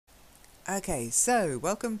Okay, so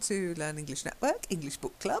welcome to Learn English Network, English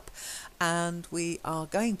Book Club, and we are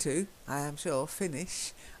going to, I am sure,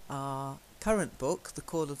 finish our current book, The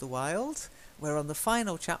Call of the Wild. We're on the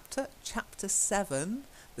final chapter, chapter 7,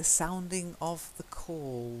 The Sounding of the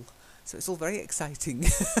Call. So it's all very exciting.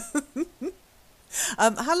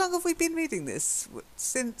 How long have we been reading this?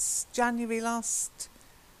 Since January last...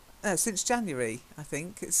 No, since January, I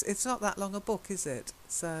think. It's not that long a book, is it?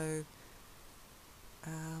 So...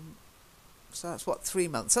 So that's what, 3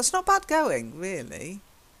 months. That's not bad going, really.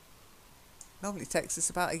 Normally takes us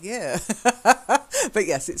about a year. But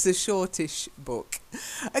yes, it's a shortish book.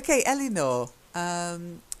 Okay, Eleanor,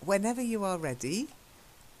 whenever you are ready,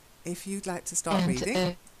 if you'd like to start reading.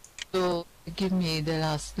 And to give me the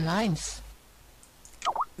last lines.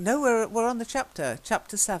 No, we're on the chapter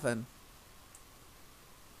 7.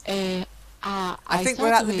 I think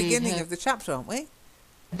we're at the beginning of the chapter, aren't we?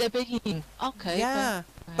 The beginning, okay. Yeah.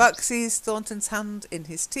 Buck sees Thornton's hand in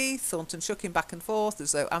his teeth. Thornton shook him back and forth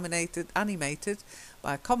as though animated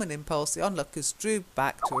by a common impulse. The onlookers drew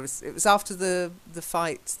back to us. It was after the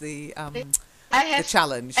fight, the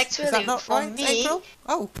challenge. Actually, is that not for right, me, April?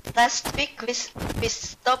 Oh, last week we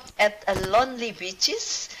stopped at a lonely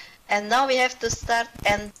beaches, and now we have to start.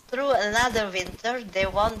 And through another winter, they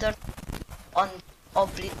wandered on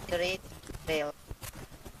obliterated trail.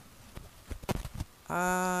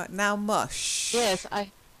 now mush. Yes,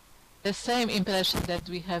 the same impression that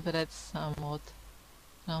we have read somewhat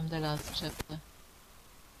from the last chapter.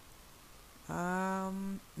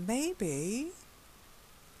 Maybe.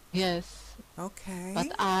 Yes. Okay.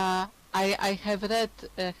 But I have read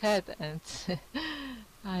ahead and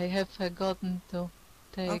I have forgotten to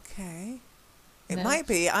take. Okay. It might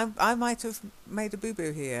be. I might have made a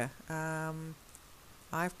boo-boo here.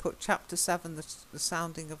 I've put chapter 7, the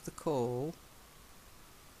sounding of the call,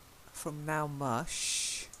 from Now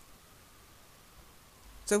Mush.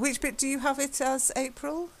 So which bit do you have it as,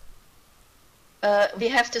 April? We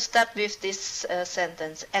have to start with this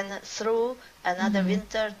sentence. And through another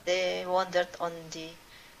winter, they wandered on the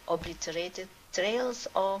obliterated trails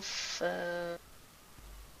of...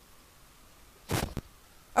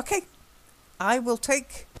 Okay. I will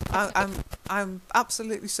take... I'm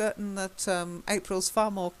absolutely certain that April's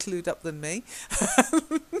far more clued up than me.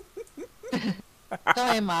 So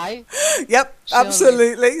am I. Yep, Surely.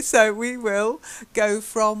 absolutely. So we will go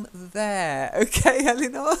from there. Okay,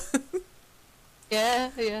 Eleanor? Yeah.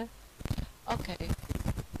 Okay.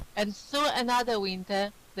 And through another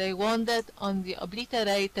winter, they wandered on the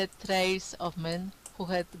obliterated trails of men who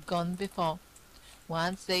had gone before.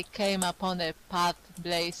 Once they came upon a path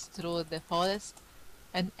blazed through the forest,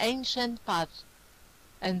 an ancient path,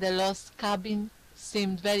 and the lost cabin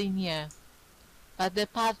seemed very near. But the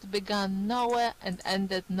path began nowhere and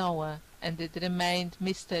ended nowhere, and it remained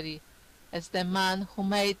mystery, as the man who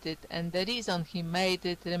made it and the reason he made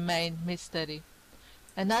it remained mystery.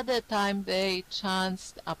 Another time they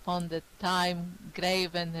chanced upon the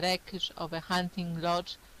time-graven wreckage of a hunting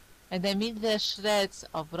lodge, and amid the shreds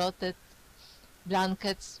of rotted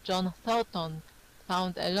blankets John Thornton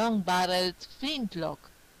found a long-barreled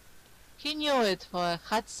flintlock. He knew it for a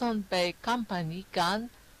Hudson Bay Company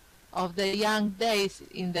gun of the young days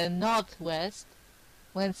in the Northwest,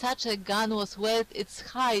 when such a gun was worth its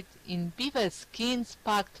height in beaver skins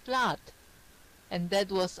packed flat. And that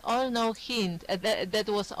was all. No hint as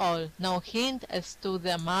to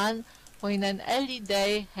the man who in an early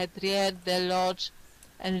day had reared the lodge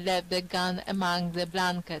and left the gun among the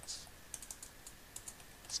blankets.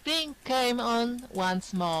 Spring came on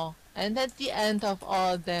once more, and at the end of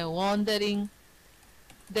all their wandering,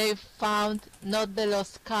 they found not the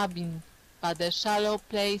lost cabin, but a shallow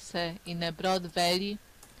place in a broad valley,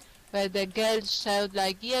 where the gales shed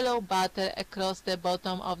like yellow butter across the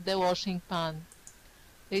bottom of the washing pan.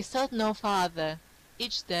 They sought no farther.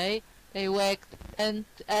 Each day they worked and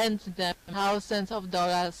earned them thousands of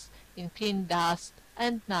dollars in clean dust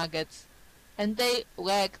and nuggets, and they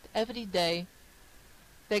worked every day.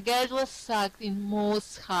 The girl was sacked in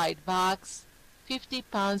moose hide bags, 50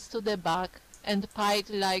 pounds to the bag, and piled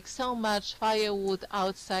like so much firewood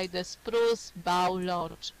outside the spruce bough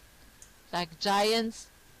lodge. Like giants,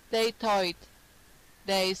 they toyed,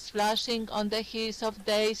 days flashing on the hills of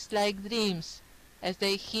days like dreams, as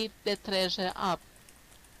they heaped the treasure up.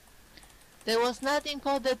 There was nothing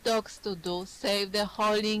for the dogs to do save the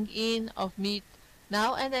hauling in of meat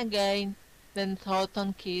now and again, then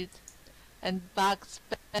Thornton killed, and Buck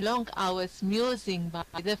spent long hours musing by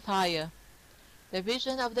the fire. The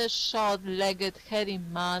vision of the short-legged hairy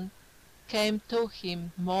man came to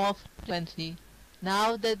him more frequently,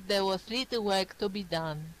 now that there was little work to be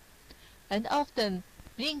done. And often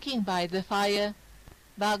Blinking by the fire,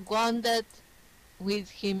 Buck wandered with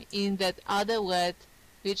him in that other world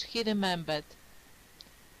which he remembered.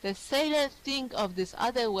 The sailor think of this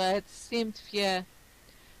other world seemed fear.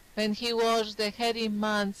 When he watched the hairy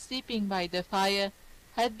man sleeping by the fire,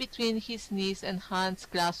 head between his knees and hands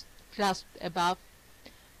clasped above,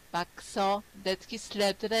 Buck saw that he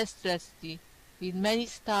slept restlessly, with many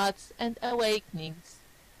starts and awakenings,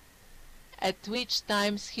 at which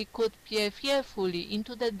times he could peer fearfully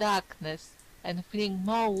into the darkness and fling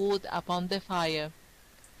more wood upon the fire.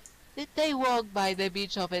 Did they walk by the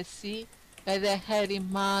beach of a sea, where the hairy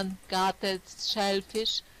man gathered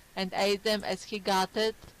shellfish and ate them as he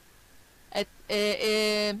gathered?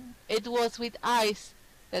 It was with eyes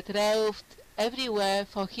that roved everywhere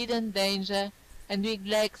for hidden danger, and with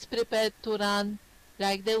legs prepared to run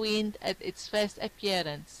like the wind at its first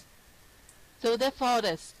appearance. Through the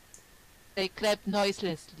forest they crept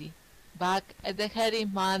noiselessly, back at the hairy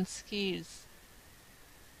man's heels,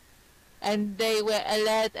 and they were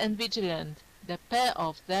alert and vigilant, the pair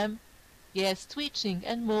of them, ears twitching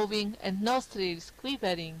and moving and nostrils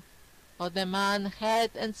quivering, for the man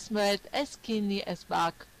heard and smelled as keenly as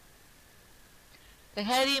Buck. The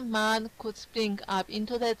hairy man could spring up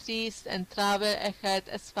into the trees and travel ahead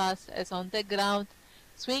as fast as on the ground,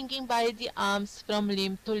 swinging by the arms from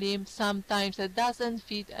limb to limb, sometimes a dozen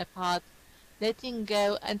feet apart, letting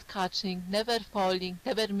go and catching, never falling,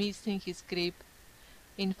 never missing his grip.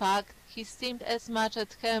 In fact, he seemed as much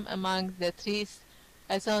at home among the trees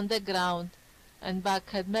as on the ground, and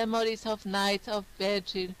Buck had memories of nights of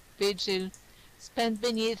vigil spent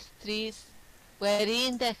beneath trees,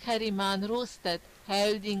 wherein the hairy man roosted,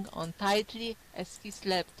 holding on tightly as he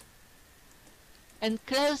slept. And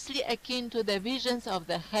closely akin to the visions of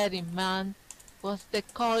the hairy man was the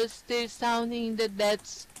call still sounding in the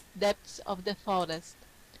depths of the forest.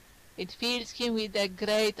 It filled him with a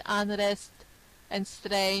great unrest and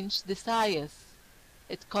strange desires.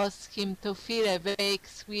 It caused him to feel a vague,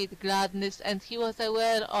 sweet gladness, and he was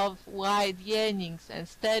aware of wide yearnings and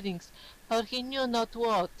stirrings, for he knew not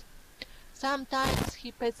what. Sometimes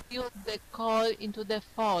he pursued the call into the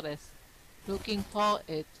forest, looking for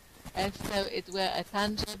it, as though it were a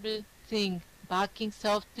tangible thing, barking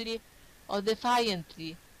softly or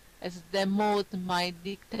defiantly, as the mood might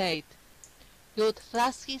dictate. He would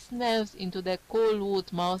thrust his nose into the cool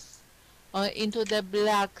wood moss, or into the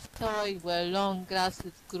black soil where long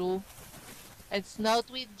grasses grew, and snort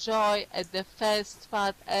with joy at the first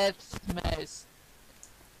fat earth smells.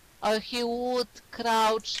 Or he would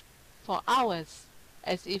crouch for hours,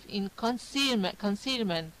 as if in concealment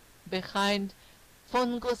behind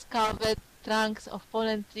fungus-covered trunks of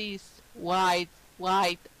fallen trees,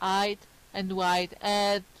 wide-eyed and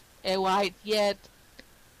wide-eared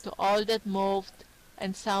to all that moved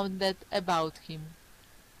and sounded about him.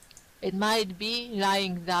 It might be,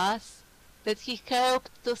 lying thus, that he hoped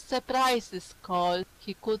to surprise this call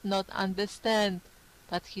he could not understand,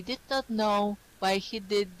 but he did not know why he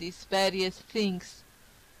did these various things.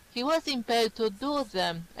 He was impelled to do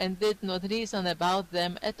them, and did not reason about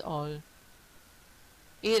them at all.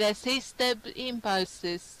 Irresistible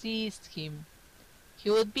impulses seized him. He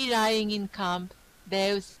would be lying in camp,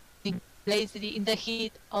 dozing lazily in the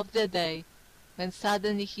heat of the day, when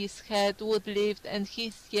suddenly his head would lift and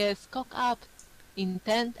his ears cock up,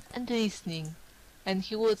 intent and listening, and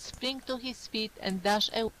he would spring to his feet and dash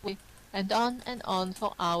away, and on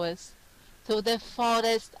for hours, through the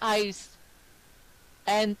forest aisles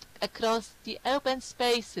and across the open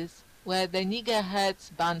spaces where the niggerheads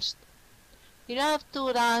bunched. He loved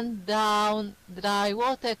to run down dry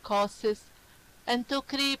watercourses, and to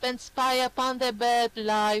creep and spy upon the bird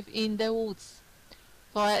life in the woods.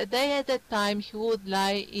 For a day at a time he would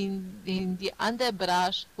lie in the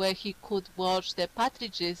underbrush, where he could watch the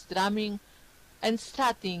partridges drumming and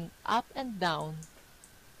strutting up and down.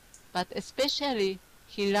 But especially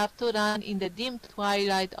he loved to run in the dim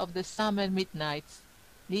twilight of the summer midnights,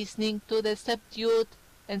 listening to the subdued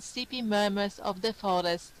and sleepy murmurs of the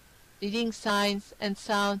forest, reading signs and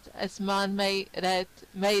sounds as man may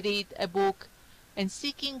read a book, and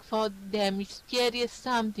seeking for the mysterious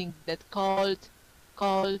something that called,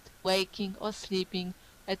 waking or sleeping,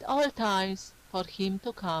 at all times for him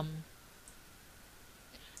to come.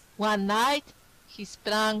 One night he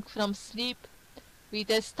sprang from sleep with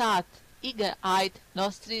a start, eager-eyed,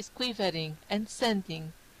 nostrils quivering and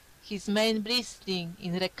scenting, his mane bristling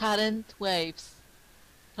in recurrent waves.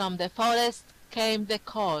 From the forest came the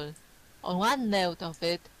call, on one note of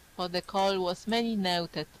it, for the call was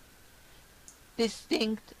many-noted,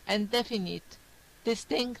 distinct and definite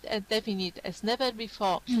as never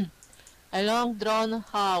before, a long-drawn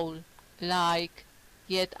howl, like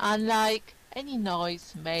yet unlike any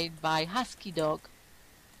noise made by husky dog.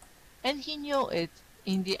 And he knew it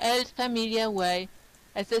in the old familiar way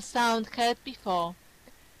as a sound heard before.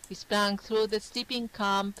 He sprang through the sleeping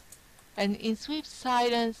camp and in swift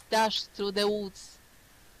silence dashed through the woods.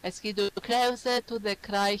 As he drew closer to the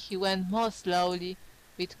cry, he went more slowly,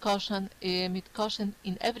 with caution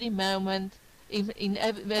in every moment,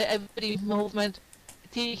 every movement,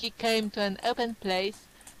 till he came to an open place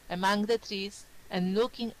among the trees, and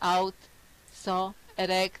looking out, saw,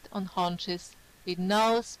 erect on haunches, with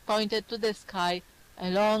nose pointed to the sky, a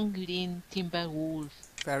long, lean timber wolf.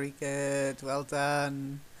 Very good. Well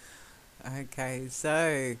done. Okay,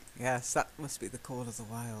 so yes, that must be the call of the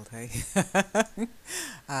wild, hey?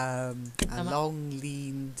 A long,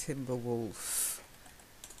 lean timber wolf.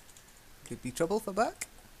 Could be trouble for Buck.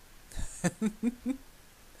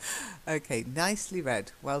 Okay, nicely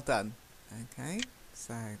read. Well done. Okay,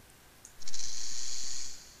 so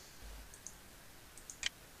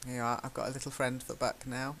here you are. I've got a little friend for Buck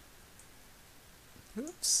now.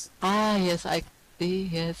 Oops. Ah, yes, I see,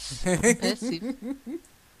 yes. Impressive.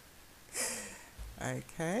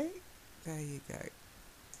 Okay, there you go.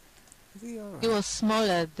 Is he alright? He was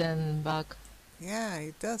smaller than Buck. Yeah,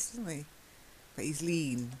 he does, doesn't he? But he's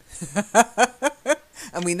lean.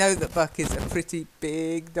 And we know that Buck is a pretty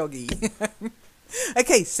big doggy.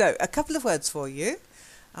 Okay, so a couple of words for you.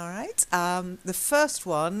 All right. The first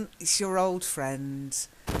one is your old friend.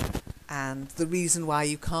 And the reason why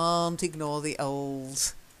you can't ignore the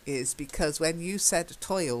old is because when you said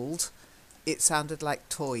toiled, it sounded like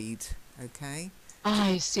toyed. Okay? Ah,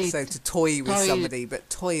 I see. So to toy with Toiled. somebody, but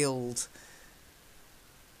toiled.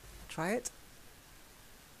 Try it.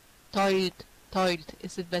 Toiled.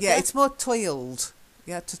 Is it better? Yeah, it's more toiled.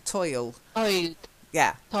 Yeah, to toil. Toiled.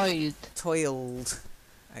 Yeah, Toiled. toiled.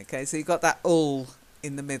 Okay, so you got that ul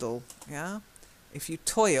in the middle. Yeah. If you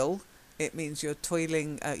toil, it means you're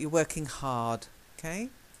toiling. You're working hard. Okay.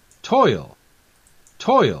 Toil.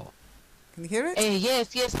 Toil. Can you hear it?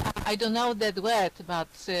 Yes. I don't know that word, but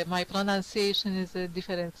my pronunciation is a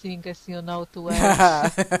different thing, as you know, to words.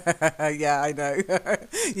 Yeah, I know.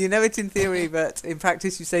 You know it in theory, but in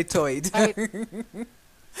practice you say toyed.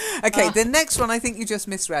 Okay, the next one, I think you just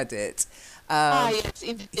misread it. Yes,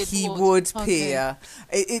 indeed. He would peer.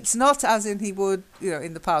 It's not as in he would,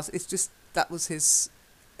 in the past. It's just that was his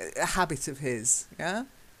a habit of his. Yeah.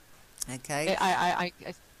 Okay.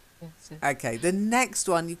 Yes. Okay. The next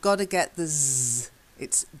one, you've got to get the z.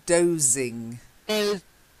 It's dozing.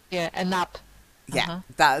 Yeah, a nap. Yeah,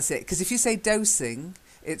 that's it. Because if you say dosing,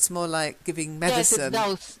 it's more like giving medicine. Yes,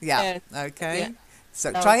 it's dose. Yeah. Yes. Okay. Yeah.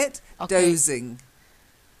 So Dose. try it. Okay. Dozing.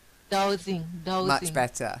 Dozing. Much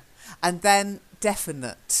better. And then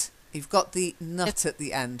definite. You've got the nut at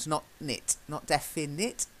the end, not nit, not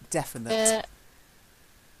definite, definite.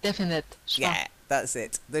 Definite. Schwa. Yeah, that's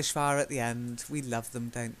it. The schwa at the end. We love them,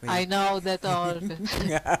 don't we? I know that all.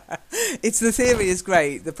 It's the theory is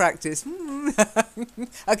great. The practice.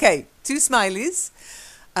 Okay, 2 smileys.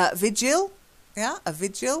 Vigil. Yeah, a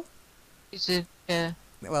vigil. Yeah.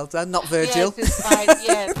 Well done, not Virgil. Yes, it's fine.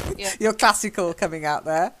 Yes. Your classical coming out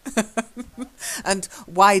there. And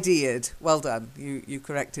wide-eared. Well done. You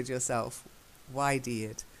corrected yourself.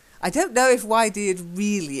 Wide-eared. I don't know if wide-eared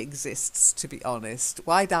really exists, to be honest.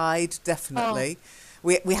 Wide-eyed, definitely.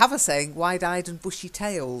 Oh. We have a saying, wide-eyed and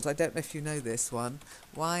bushy-tailed. I don't know if you know this one.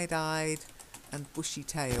 Wide-eyed and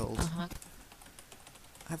bushy-tailed.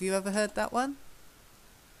 Have you ever heard that one?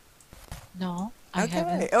 No, I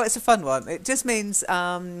haven't. Oh, it's a fun one. It just means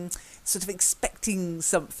sort of expecting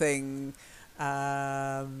something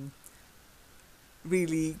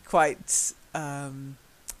really quite... and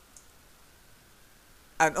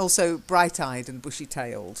also bright-eyed and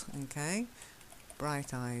bushy-tailed, okay?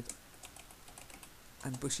 Bright-eyed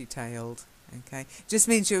and bushy-tailed, okay? Just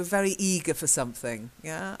means you're very eager for something,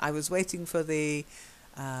 yeah? I was waiting for the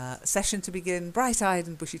session to begin bright-eyed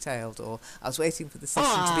and bushy-tailed, or I was waiting for the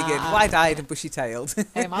session to begin wide-eyed and bushy-tailed.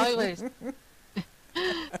 Am I always?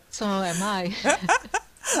 So am I.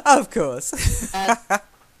 Of course.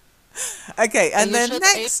 Okay, and the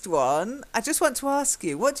next one, I just want to ask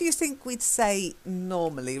you, what do you think we'd say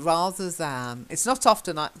normally rather than... It's not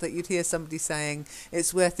often that you'd hear somebody saying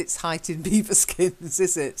it's worth its height in beaver skins,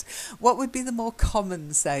 is it? What would be the more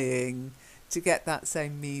common saying to get that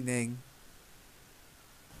same meaning?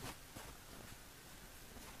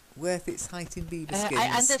 Worth its height in beaver skins. I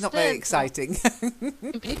understand. Not very exciting.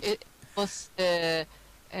 It was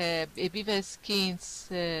beaver skins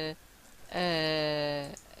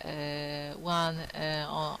one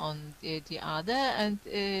on the other, and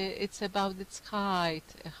it's about its height,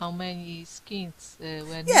 how many skins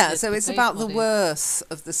were Yeah, needed so to it's pay about for the it. worth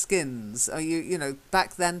of the skins. Are you know,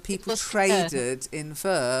 back then people was fair. traded in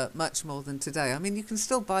fur much more than today. I mean, you can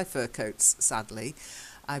still buy fur coats, sadly.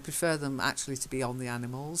 I prefer them actually to be on the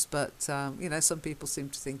animals, but you know, some people seem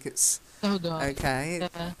to think it's So do I. okay.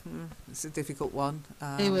 Yeah, It's a difficult one.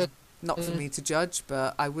 they were Not for good. me to judge,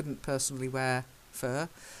 but I wouldn't personally wear fur.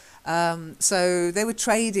 So they were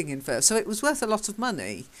trading in fur, so it was worth a lot of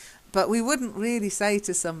money. But we wouldn't really say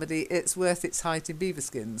to somebody it's worth its height in beaver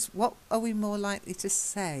skins. What are we more likely to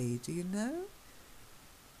say? Do you know?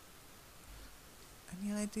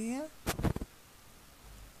 Any idea?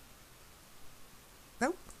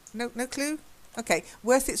 No? No clue? Okay,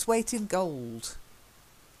 worth its weight in gold.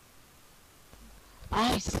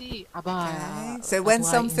 I see. Okay, so when Why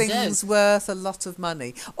in something's this? worth a lot of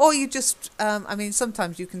money, or you just, I mean,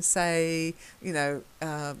 sometimes you can say, you know,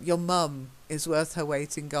 your mum is worth her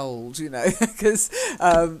weight in gold, you know, because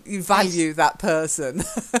you value that person.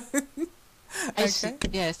 I see. Okay.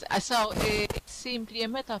 Yes. So it's simply a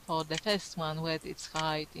metaphor. The first one, with its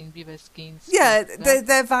height in beaver skins. Yeah, Right?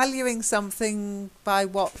 they're valuing something by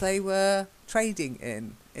what they were trading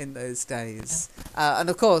in those days. And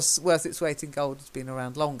of course, worth its weight in gold has been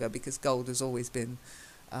around longer because gold has always been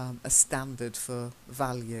a standard for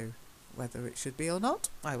value. Whether it should be or not,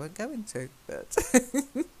 I won't go into. But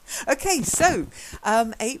okay, so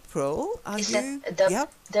April, are Is you? that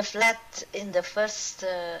Yep. the flat in the first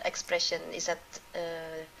expression? Is that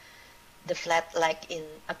the flat like in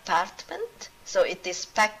apartment? So it is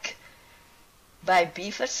packed by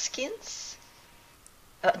beaver skins?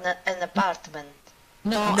 An apartment.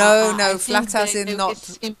 No. No, I think flat as in they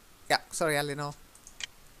not. Yeah, sorry, Eleanor.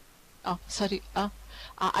 Oh, sorry.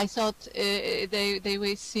 I thought they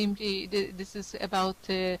were simply. This is about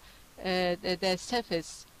the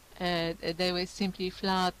surface. They were simply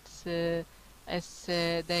flat as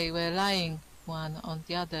they were lying one on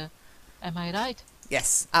the other. Am I right?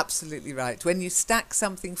 Yes, absolutely right. When you stack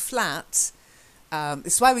something flat,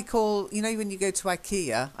 it's why we call, you know, when you go to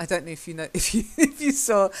IKEA. I don't know if you know, if you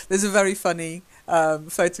saw. There's a very funny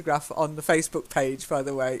photograph on the Facebook page. By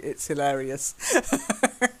the way, it's hilarious.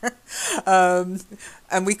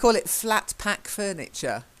 And we call it flat pack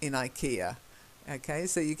furniture in IKEA. Okay,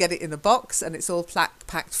 so you get it in a box and it's all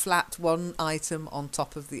packed flat, one item on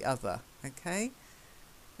top of the other. Okay,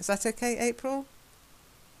 is that okay, April?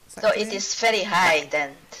 Is that So clear? it is very high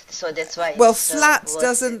then. So that's why Well, it's flat worth it.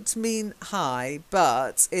 doesn't mean high,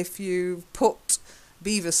 but if you put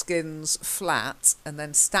beaver skins flat and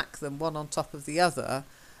then stack them one on top of the other,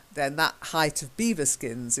 then that height of beaver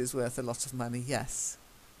skins is worth a lot of money, yes.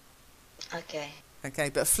 Okay.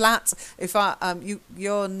 Okay, but flat, if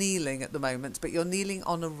you're kneeling at the moment, but you're kneeling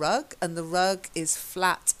on a rug and the rug is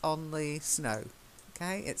flat on the snow.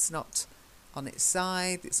 Okay, it's not on its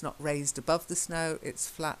side, it's not raised above the snow, it's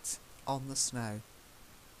flat on the snow.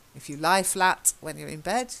 If you lie flat when you're in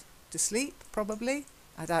bed to sleep, probably,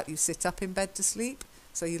 I doubt you sit up in bed to sleep,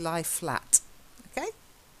 so you lie flat. Okay?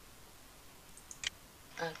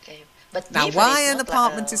 Okay. But Now, beaver why is an not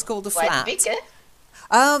apartment is called a quite flat? big, eh?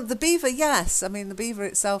 The beaver, yes. I mean, the beaver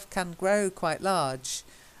itself can grow quite large,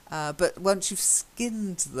 but once you've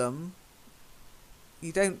skinned them,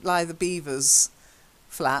 you don't lie the beavers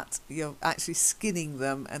flat. You're actually skinning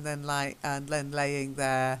them and then laying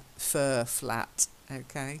their fur flat.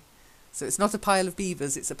 Okay, so it's not a pile of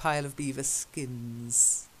beavers; it's a pile of beaver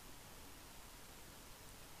skins.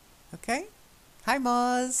 Okay. Hi,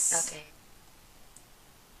 Mars. Okay.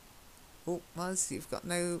 Oh, Mars, you've got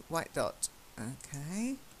no white dot.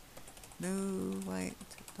 Okay. No white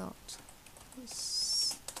dot.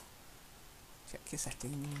 Check your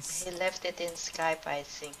settings. He left it in Skype, I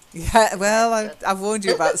think. Yeah, well, I've warned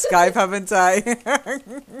you about Skype, haven't I?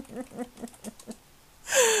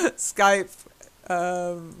 Skype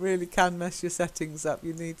really can mess your settings up.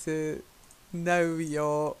 You need to know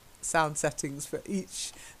your sound settings for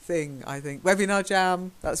each thing, I think. Webinar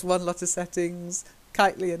Jam, that's one lot of settings.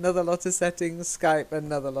 Kitely, another lot of settings. Skype,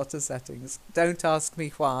 another lot of settings. Don't ask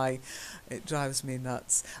me why. It drives me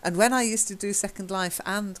nuts. And when I used to do Second Life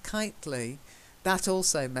and Kitely, that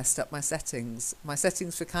also messed up my settings. My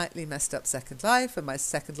settings for Kitely messed up Second Life, and my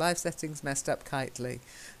Second Life settings messed up Kitely.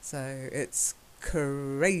 So it's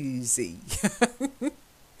crazy.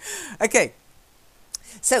 Okay.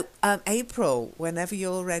 So, April, whenever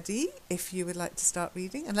you're ready, if you would like to start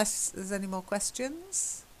reading, unless there's any more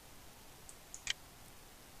questions.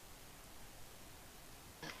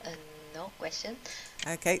 No question.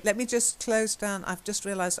 Okay, let me just close down. I've just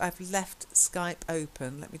realised I've left Skype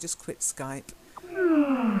open. Let me just quit Skype.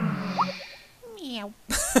 meow.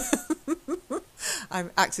 I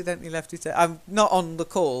accidentally left it. I'm not on the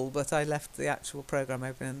call, but I left the actual program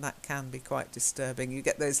open, and that can be quite disturbing. You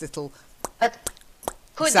get those little But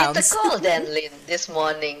who sounds. did the call then, Lynn, this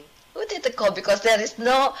morning? Who did the call? Because there is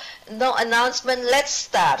no announcement. Let's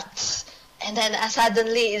start. And then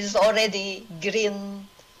suddenly it's already green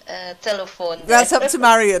telephone. That's up to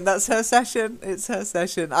Marion. That's her session. It's her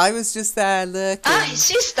session. I was just there lurking.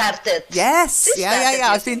 She started. Yes, She yeah. started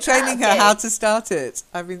I've been using- training her okay. how to start it.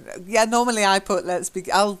 I mean, yeah. Normally, I put "let's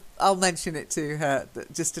begin." I'll mention it to her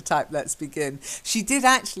just to type "let's begin." She did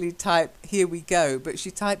actually type "here we go," but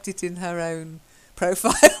she typed it in her own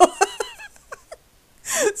profile.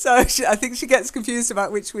 So I think she gets confused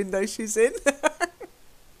about which window she's in.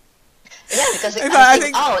 Yeah, because I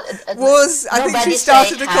think I think she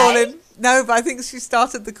started the call hi. in. No, but I think she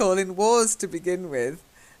started the call in Wars to begin with,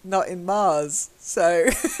 not in Mars. So.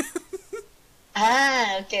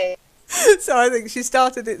 Okay. So I think she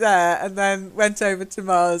started it there and then went over to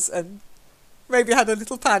Mars and maybe had a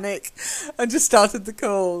little panic and just started the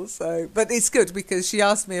call. So, but it's good because she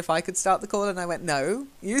asked me if I could start the call and I went, no,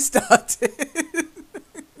 you start it.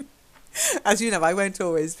 As you know, I won't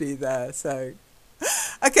always be there. So,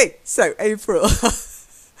 okay, so April.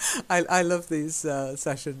 I love these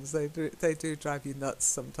sessions. They do drive you nuts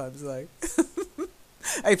sometimes though.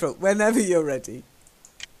 April, whenever you're ready.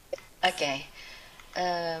 Okay.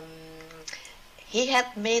 He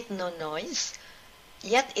had made no noise,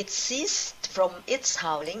 yet it ceased from its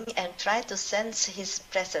howling and tried to sense his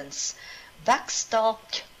presence. Buck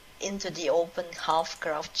stalked into the open,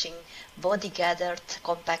 half-crouching, body gathered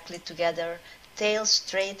compactly together, tail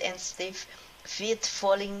straight and stiff, feet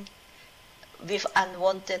falling with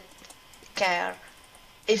unwanted care.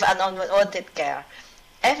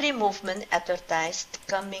 Every movement advertised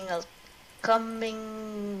cominglet,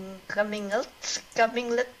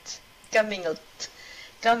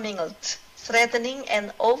 threatening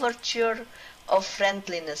an overture of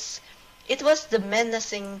friendliness. It was the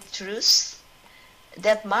menacing truce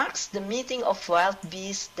that marks the meeting of wild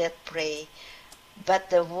beasts that prey. But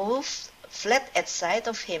the wolf fled at sight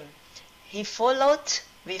of him. He followed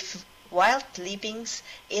with wild leapings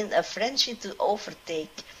in a frenzy to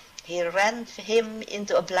overtake. He ran him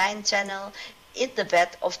into a blind channel in the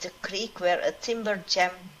bed of the creek where a timber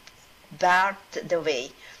jam barred the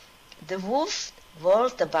way. The wolf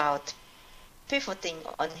whirled about, pivoting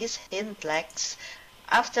on his hind legs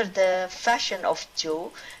after the fashion of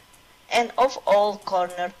Joe, and of all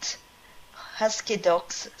cornered husky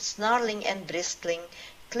dogs, snarling and bristling,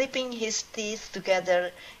 clipping his teeth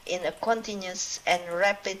together in a continuous and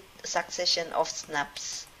rapid succession of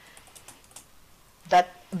snaps. But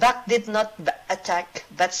Buck did not attack,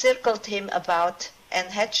 but circled him about and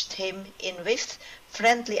hedged him in with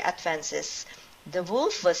friendly advances. The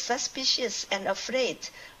wolf was suspicious and afraid,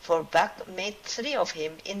 for Buck made 3 of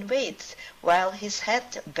him in weight, while his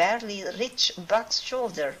head barely reached Buck's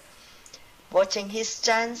shoulder. Watching his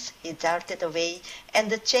chance, he darted away, and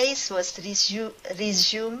the chase was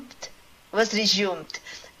resumed.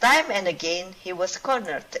 Time and again he was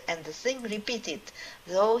cornered, and the thing repeated,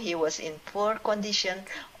 though he was in poor condition,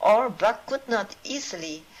 or Buck could not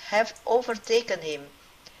easily have overtaken him.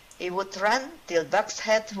 He would run till Buck's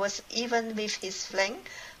head was even with his flank,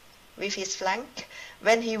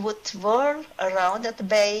 when he would whirl around at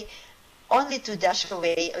bay, only to dash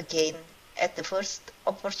away again at the first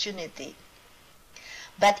opportunity.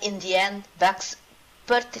 But in the end, Buck's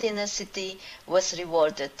pertinacity was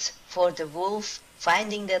rewarded, for the wolf,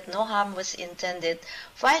 finding that no harm was intended,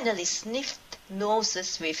 finally sniffed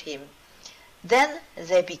noses with him. Then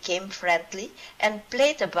they became friendly and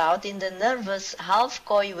played about in the nervous,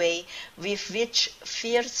 half-coy way with which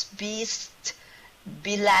fierce beasts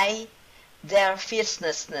belie their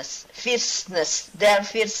fierceness.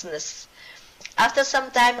 After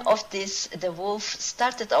some time of this, the wolf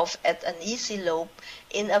started off at an easy lope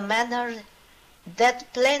in a manner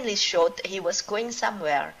that plainly showed he was going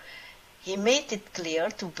somewhere. He made it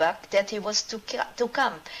clear to Buck that he was to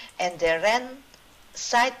come, and they ran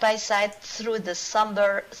side by side through the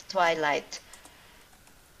somber twilight,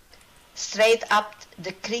 straight up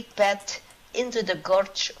the creek bed into the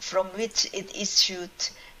gorge from which it issued,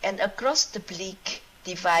 and across the bleak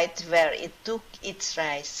divide where it took its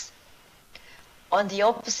rise. On the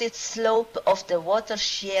opposite slope of the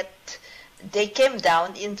watershed, they came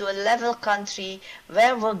down into a level country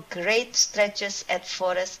where were great stretches of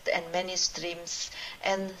forest and many streams,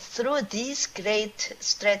 and through these great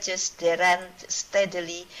stretches they ran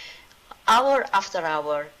steadily, hour after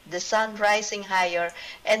hour, the sun rising higher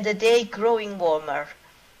and the day growing warmer.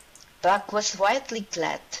 Buck was wildly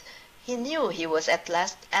glad. He knew he was at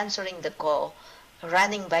last answering the call.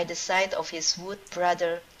 running by the side of his wood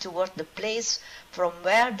brother toward the place from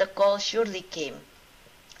where the call surely came.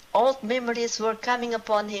 Old memories were coming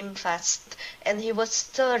upon him fast, and he was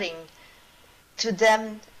stirring to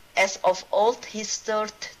them as of old he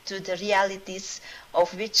stirred to the realities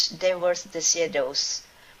of which they were the shadows.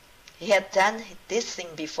 He had done this thing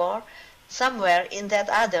before, somewhere in that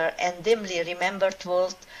other and dimly remembered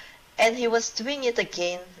world, and he was doing it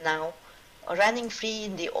again now, running free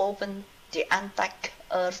in the open, the untouched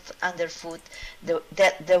earth underfoot,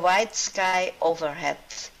 the white sky overhead.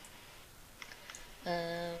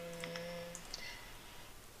 Um,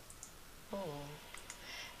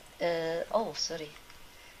 sorry.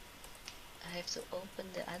 I have to open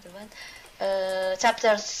the other one.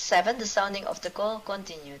 Chapter 7, The Sounding of the Call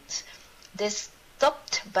continued. They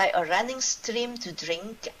stopped by a running stream to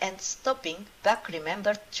drink, and stopping, Buck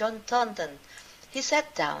remembered John Thornton. He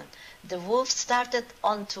sat down. The wolf started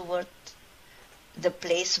on toward the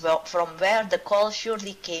place from where the call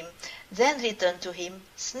surely came, then returned to him,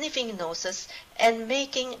 sniffing noses and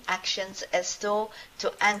making actions as though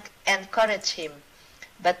to encourage him.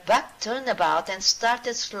 But Buck turned about and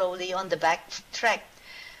started slowly on the back track.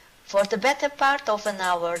 For the better part of an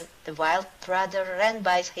hour the wild brother ran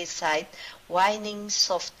by his side, whining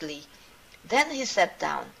softly. Then he sat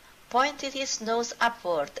down, pointed his nose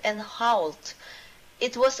upward, and howled.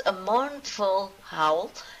 It was a mournful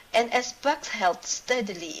howl, and as Buck held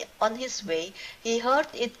steadily on his way, he heard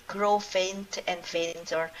it grow faint and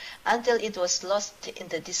fainter until it was lost in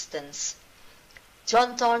the distance.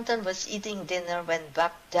 John Thornton was eating dinner when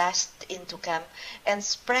Buck dashed into camp and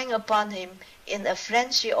sprang upon him in a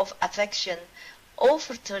frenzy of affection,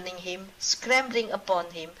 overturning him, scrambling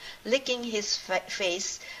upon him, licking his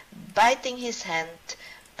face, biting his hand,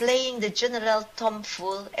 playing the general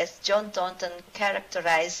tomfool as John Thornton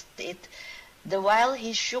characterized it, the while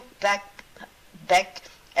he shook back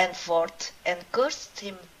and forth and cursed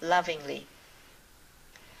him lovingly.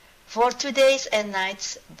 For 2 days and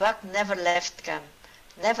nights Buck never left camp,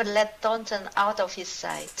 never let Thornton out of his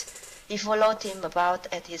sight. He followed him about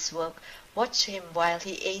at his work, watched him while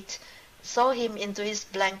he ate, saw him into his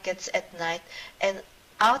blankets at night and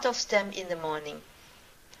out of them in the morning.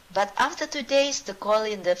 But after 2 days the call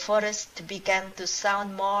in the forest began to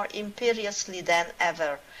sound more imperiously than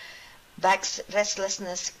ever. Buck's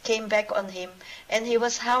restlessness came back on him, and he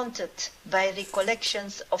was haunted by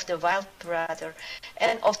recollections of the wild brother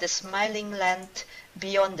and of the smiling land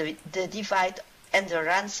beyond the divide and the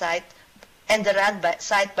run side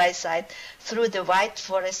by side through the wide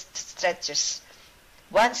forest stretches.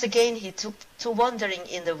 Once again he took to wandering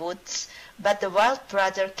in the woods, but the wild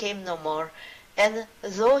brother came no more, and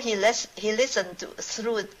though he listened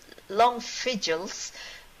through long vigils,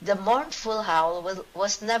 the mournful howl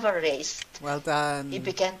was never raised. Well done. He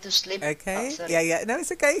began to sleep. Okay. Oh, Yeah. No,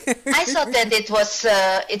 it's okay. I thought that it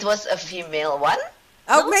was a female one.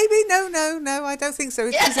 Oh, No? maybe no. I don't think so.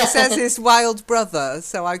 Because it says his wild brother,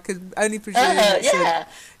 so I could only presume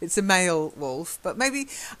it's a male wolf. But maybe,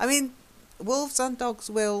 I mean, wolves and dogs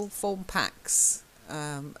will form packs,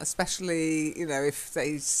 especially if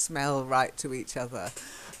they smell right to each other.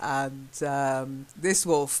 And this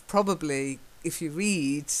wolf probably, if you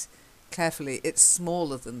read carefully, it's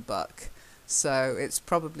smaller than Buck. So it's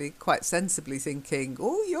probably quite sensibly thinking,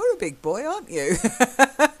 oh, you're a big boy, aren't you?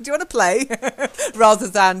 Do you want to play? Rather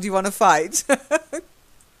than, do you want to fight?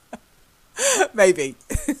 Maybe.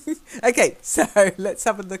 Okay, so let's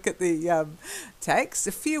have a look at the text.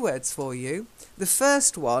 A few words for you. The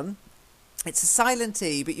first one, it's a silent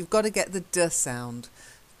E, but you've got to get the D sound.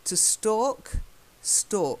 To stalk,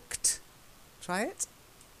 stalked. Try it.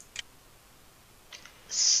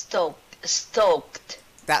 Stoked.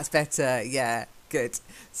 That's better, yeah, good.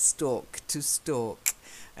 Stalk, to stalk.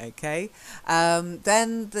 Okay.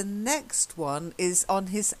 Then the next one is on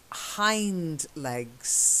his hind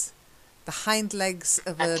legs. The hind legs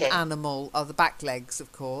of an animal are the back legs,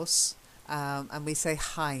 of course. And we say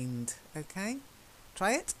hind. Okay.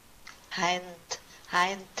 Try it. Hind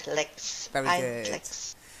legs. Very good.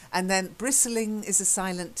 Legs. And then bristling is a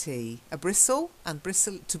silent T. A bristle and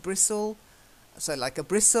to bristle. So like a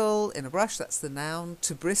bristle in a brush, that's the noun.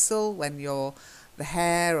 To bristle, when the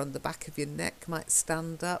hair on the back of your neck might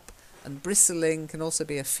stand up. And bristling can also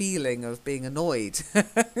be a feeling of being annoyed.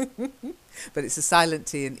 But it's a silent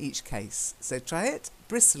T in each case. So try it.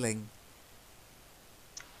 Bristling.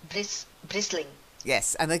 Bristling.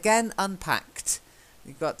 Yes, and again, unpacked.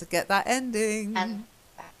 You've got to get that ending.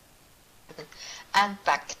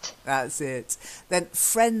 Unpacked. That's it. Then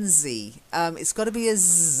frenzy. It's got to be a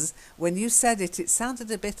Z. When you said it, it sounded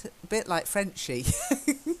a bit like Frenchy.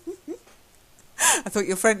 I thought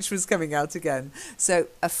your French was coming out again. So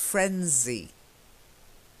a frenzy.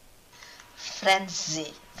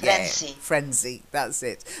 Frenzy. Yeah, Frenzy. frenzy. That's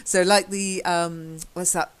it. So like the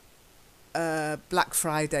what's that? Black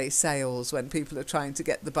Friday sales when people are trying to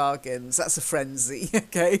get the bargains. That's a frenzy.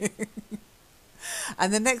 Okay.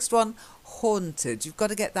 And the next one, haunted. You've got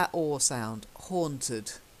to get that or sound.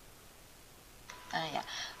 Haunted. Yeah.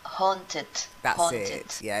 Haunted. That's Haunted.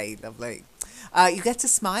 it. Yay, lovely. You get a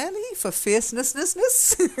smiley for fierceness.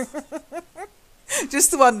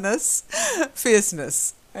 Just the oneness.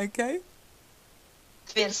 Fierceness. Okay.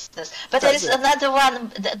 Fierceness. But That's there is it. another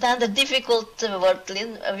one, another difficult word,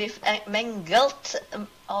 Lynn, with mangled.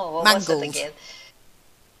 What was it Mangled. again?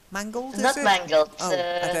 Mangled, is Not it? mangled. Oh,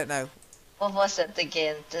 I don't know. What was it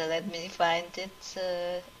again? Let me find it.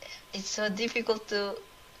 It's so difficult to.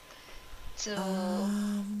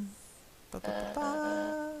 Ba, ba, ba,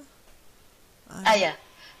 ba. Yeah.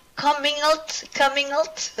 Commingled.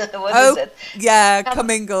 What Oh, is it? yeah,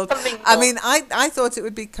 commingled. Commingled. I mean, I thought it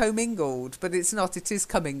would be commingled, but it's not. It is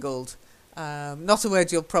commingled. Not a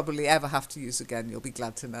word you'll probably ever have to use again. You'll be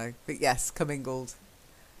glad to know. But yes, commingled.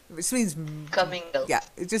 Which means... Commingled. Yeah,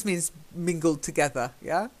 it just means mingled together,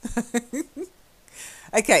 yeah?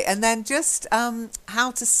 Okay, and then just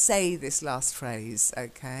how to say this last phrase,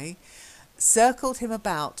 okay? Circled him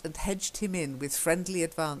about and hedged him in with friendly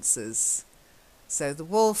advances. So the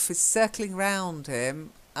wolf is circling round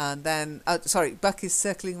him, and then... Buck is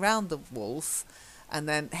circling round the wolf and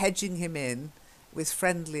then hedging him in with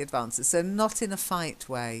friendly advances. So not in a fight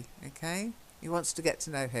way, okay? He wants to get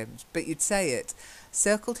to know him, but you'd say it.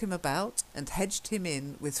 Circled him about and hedged him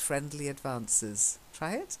in with friendly advances.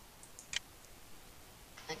 Try it.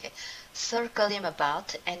 Okay. Circle him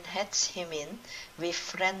about and hedge him in with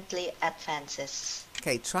friendly advances.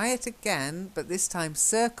 Okay, try it again, but this time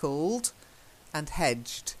circled and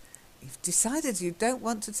hedged. You've decided you don't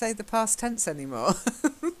want to say the past tense anymore.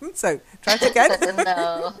 So, try it again.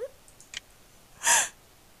 No.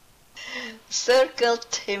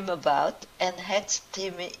 Circled him about and hedged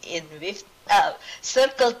him in with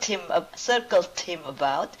circled him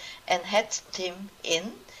about and hedged him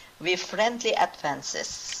in with friendly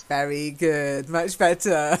advances. Very good, much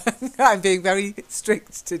better. I'm being very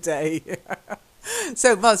strict today.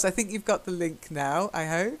 So, Muzz, I think you've got the link now, I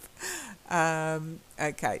hope.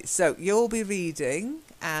 Okay, so you'll be reading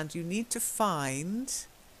and you need to find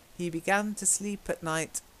he began to sleep at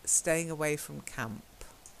night staying away from camp.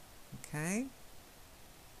 Okay.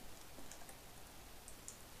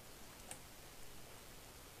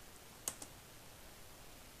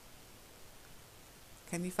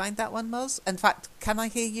 Can you find that one, Moz? In fact, can I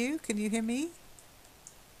hear you? Can you hear me?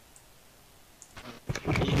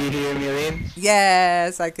 Can you hear me, Lynn?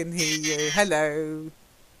 Yes, I can hear you. Hello.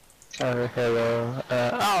 Hello.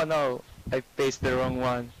 Oh no, I pasted the wrong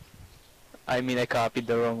one. I mean, I copied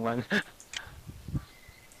the wrong one.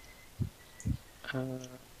 Have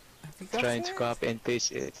you got Trying it? to copy and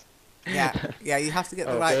paste it. Yeah, you have to get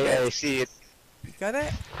the right Okay, I bit. see it. You got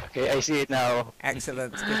it? Okay, I see it now.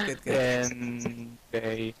 Excellent. Good. And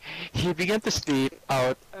okay, he began to sleep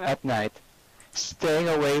out at night, staying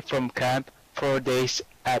away from camp for days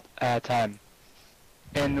at a time.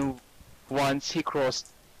 And once he crossed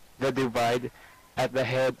the divide at the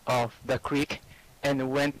head of the creek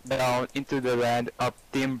and went down into the land of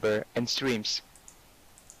timber and streams.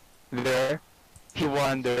 There he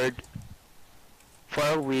wandered for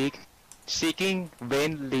a week, seeking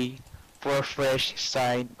vainly for a fresh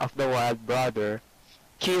sign of the wild brother,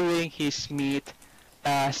 killing his meat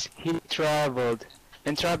as he traveled,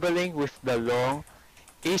 and traveling with the long,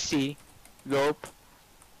 easy lope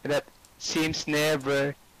that seems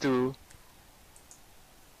never to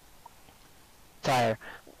tire.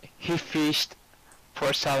 He fished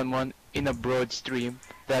for salmon in a broad stream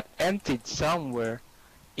that emptied somewhere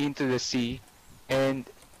into the sea, and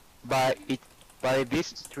by this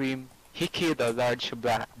stream he killed a large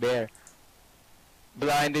black bear,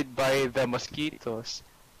 blinded by the mosquitoes,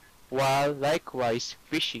 while likewise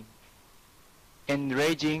fishing, and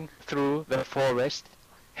raging through the forest,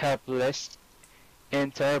 helpless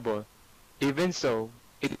and terrible. Even so,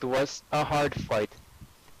 it was a hard fight,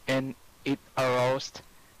 and it aroused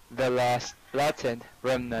the last latent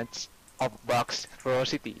remnants of Buck's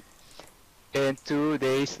ferocity. And 2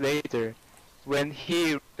 days later, when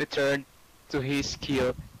he returned to his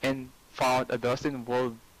kill and found a dozen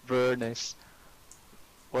wolverenes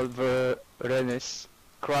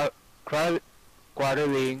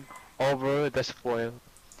quarreling over the spoil,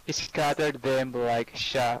 he scattered them like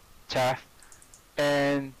chaff,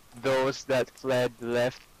 and those that fled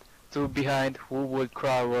left two behind who would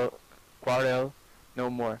quarrel no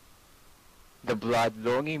more. The blood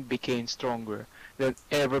longing became stronger than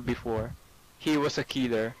ever before. He was a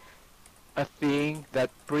killer, a thing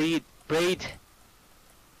that preyed,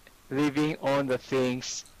 living on the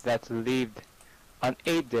things that lived,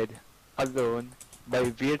 unaided, alone, by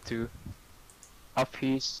virtue of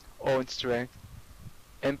his own strength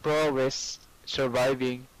and prowess,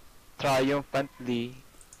 surviving triumphantly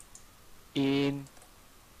in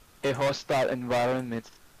a hostile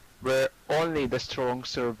environment where only the strong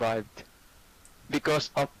survived.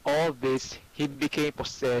 Because of all this, he became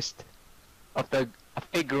possessed of a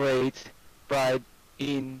great pride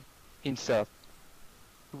in himself,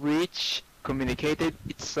 which communicated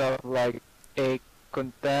itself like a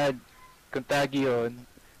contagion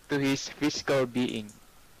to his physical being.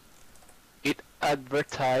 It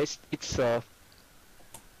advertised itself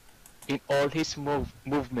in all his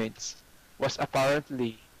movements, was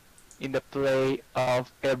apparently in the play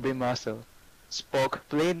of every muscle, spoke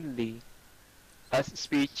plainly as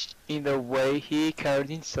speech in the way he carried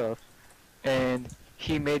himself, and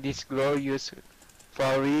he made his glorious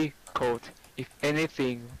furry coat, if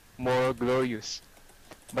anything, more glorious,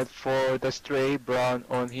 but for the stray brown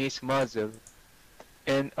on his muzzle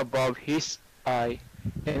and above his eye,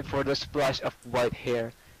 and for the splash of white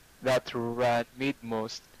hair that ran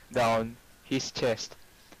midmost down his chest.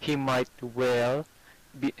 He might well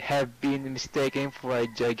have been mistaken for a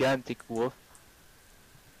gigantic wolf,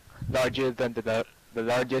 larger than the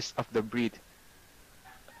largest of the breed.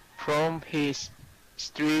 From his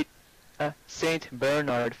street Saint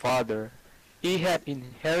Bernard father, he had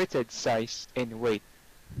inherited size and weight,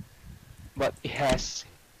 but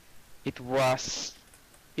it was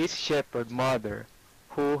his shepherd mother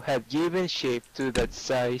who had given shape to that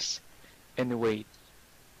size and weight.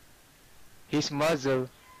 His muzzle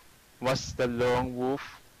was the long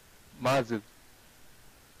wolf muzzle,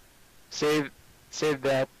 save, save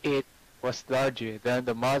that it was larger than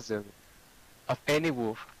the muzzle of any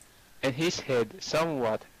wolf, and his head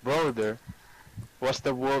somewhat broader was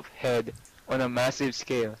the wolf head on a massive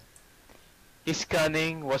scale. His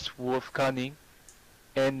cunning was wolf cunning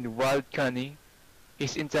and wild cunning,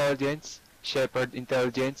 his intelligence, shepherd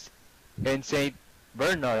intelligence, and Saint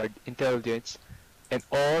Bernard intelligence, and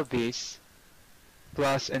all this,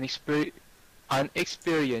 plus an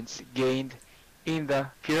experience gained in the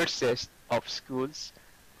fiercest of schools,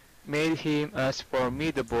 made him as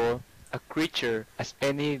formidable a creature as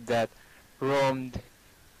any that roamed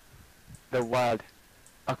the wild,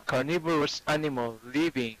 a carnivorous animal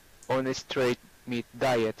living on a straight meat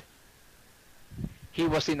diet. He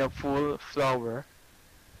was in a full flower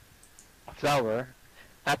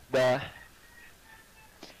at the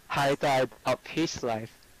high tide of his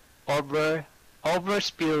life, over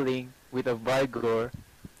overspilling with a vigor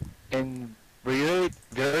and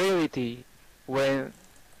virility when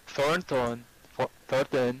Thornton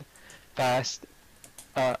passed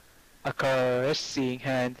a, a caressing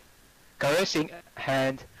hand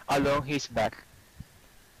along his back.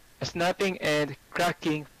 A snapping and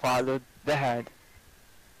cracking followed the hand,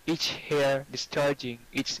 each hair discharging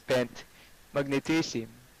its spent magnetism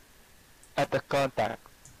at the contact.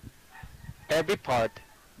 Every part,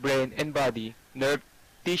 brain and body, nerve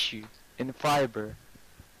tissue and fiber,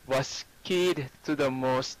 was keyed to the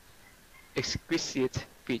most exquisite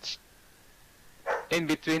pitch. In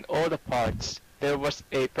between all the parts, there was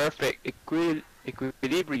a perfect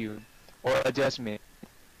equilibrium or adjustment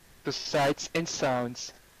to sights and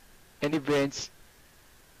sounds and events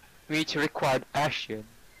which required action.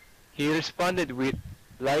 He responded with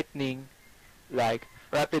lightning-like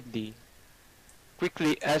rapidly,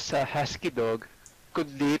 quickly as a husky dog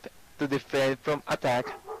could leap to defend from attack,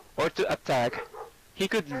 or to attack, he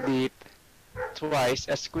could leap twice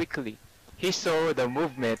as quickly. He saw the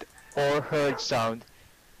movement or heard sound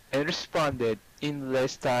and responded in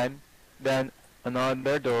less time than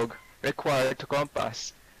another dog required to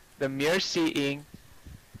compass the mere seeing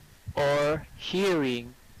or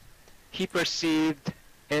hearing. He perceived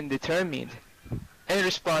and determined, and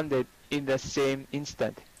responded in the same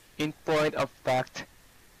instant. In point of fact,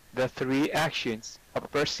 the three actions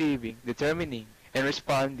of perceiving, determining, and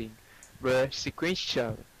responding were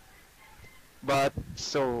sequential, but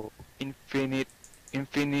so infinitesimal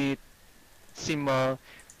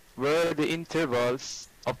were the intervals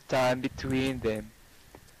of time between them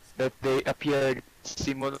that they appeared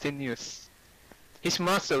simultaneous. His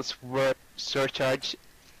muscles were surcharged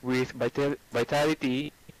with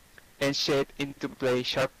vitality and shaped into play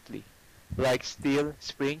sharply, like steel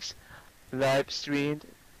springs. Life streamed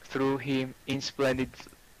through him in splendid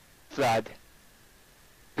flood,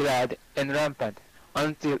 glad and rampant,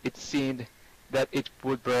 until it seemed that it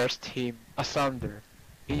would burst him asunder.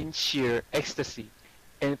 in sheer ecstasy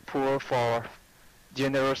and pour forth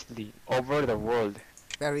generously over the world.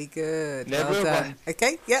 Very good. Well Never done. mind.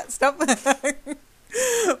 Okay, yeah, stop.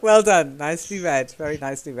 Well done. Nicely read. Very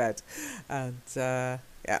nicely read. And yeah,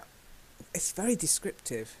 it's very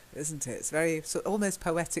descriptive, isn't it? It's very almost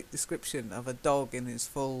poetic description of a dog in his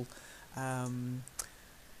full,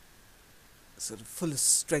 sort of full of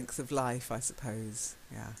strength of life, I suppose.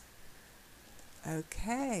 Yeah.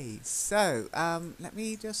 Okay, so let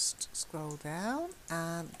me just scroll down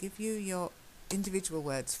and give you your individual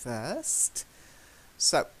words first.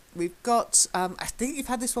 So we've got, I think you've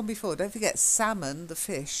had this one before. Don't forget, salmon, the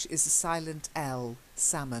fish, is a silent L.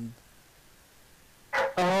 Salmon.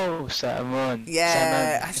 Oh, salmon. Yeah,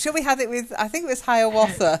 Salmon. I'm sure we had it with, I think it was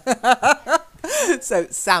Hiawatha. So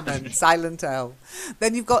salmon, silent L.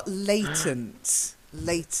 Then you've got latent.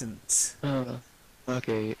 Latent.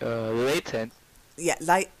 Okay, latent. Yeah,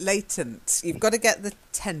 latent. You've got to get the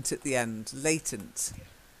tent at the end. Latent.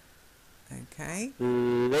 Okay.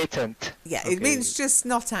 Latent. Yeah, Okay. it means just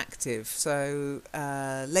not active. So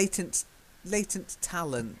latent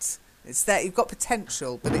talent. It's there. You've got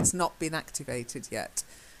potential, but it's not been activated yet.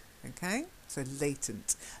 Okay. So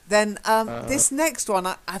latent. Then this next one,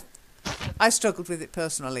 I struggled with it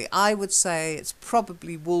personally. I would say it's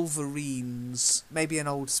probably wolverines. Maybe an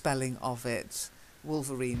old spelling of it.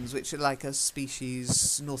 Wolverines, which are like a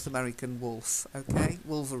species North American wolf. Okay,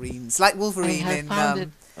 wolverines, like Wolverine I have in. found it.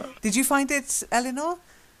 Did you find it, Eleanor?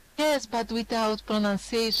 Yes, but without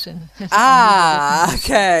pronunciation. Ah,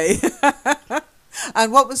 okay.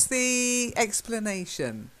 And what was the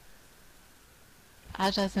explanation?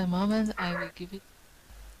 Just a moment, I will give it.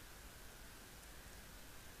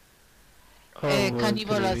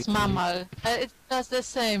 Carnivorous okay. mammal. It's just the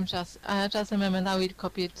same. Just a moment, I will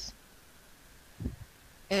copy it.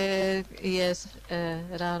 Yes,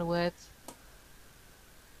 rare words.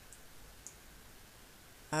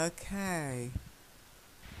 Okay.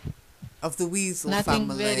 Of the weasel Nothing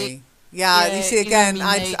family. very- Yeah, yeah, you see again,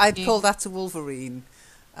 I'd illuminating. call that a wolverine.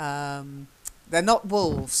 They're not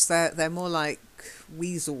wolves. They're more like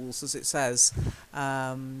weasels, as it says.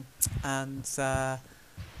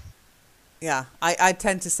 Yeah, I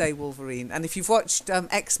tend to say Wolverine. And if you've watched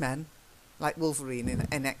X-Men, like Wolverine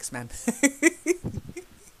in X-Men.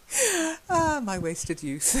 My wasted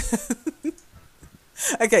youth.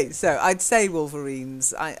 Okay, so I'd say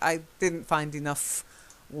Wolverines. I didn't find enough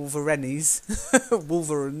Wolverines,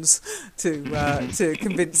 Wolverines, to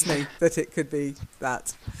convince me that it could be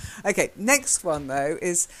that. Okay, next one though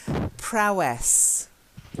is prowess.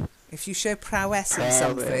 If you show prowess in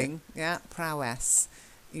something, yeah, prowess.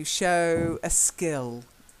 You show a skill,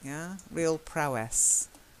 yeah, real prowess.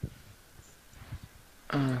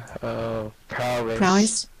 Prowess.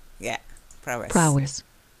 Prowess. Yeah, prowess. Prowess.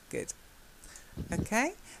 Good.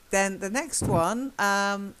 Okay. Then the next one,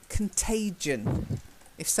 contagion.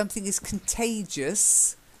 If something is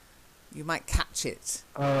contagious, you might catch it.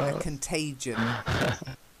 A contagion.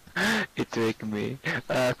 It tricked me.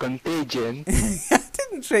 Contagion. I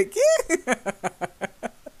didn't trick you.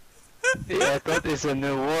 Yeah, I thought it's a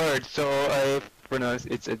new word, so I pronounced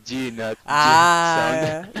it's a G, not G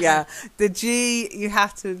Ah, sound. yeah. The G, you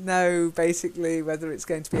have to know basically whether it's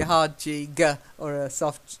going to be a hard G, G, or a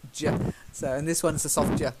soft J. So, and this one's a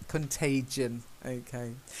soft J, contagion.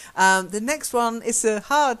 Okay. The next one is a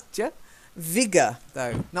hard J, vigor,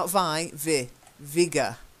 though. Not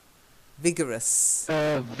vigor. Vigorous.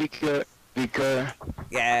 Vigor.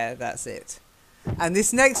 Yeah, that's it. And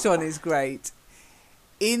this next one is great.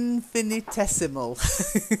 Infinitesimal.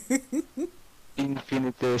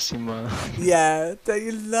 Infinitesimal. Yeah, don't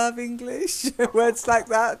you love English? Words like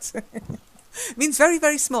that. It means very,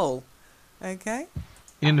 very small. Okay?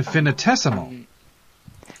 Infinitesimal.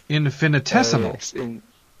 Infinitesimal. Yes,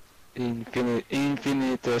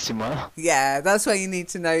 infinitesimal. Yeah, that's why you need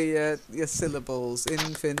to know your syllables.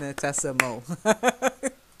 Infinitesimal.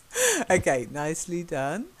 Okay, nicely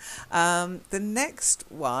done. The next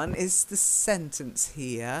one is the sentence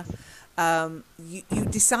here. You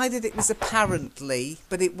decided it was apparently,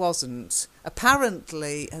 but it wasn't.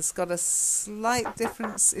 Apparently has got a slight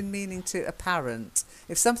difference in meaning to apparent.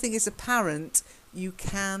 If something is apparent, you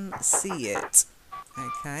can see it.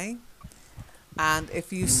 Okay? And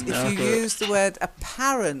if you use the word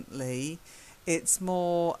apparently, it's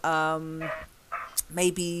more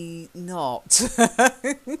maybe not.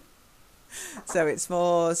 So it's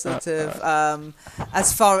more sort of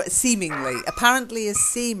as far as seemingly. Apparently is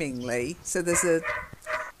seemingly. So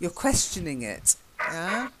you're questioning it.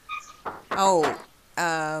 Yeah. Oh,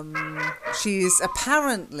 she's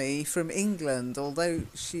apparently from England, although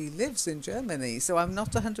she lives in Germany. So I'm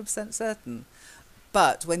not 100% certain.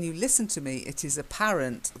 But when you listen to me, it is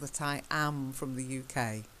apparent that I am from the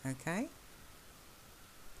UK, okay?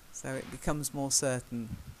 So it becomes more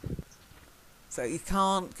certain. So you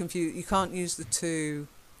can't confuse, you can't use the two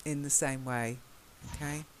in the same way,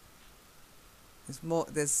 okay?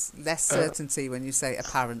 There's less certainty when you say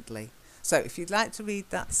apparently. So if you'd like to read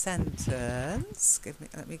that sentence,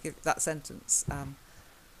 let me give that sentence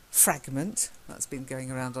fragment that's been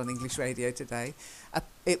going around on English radio today.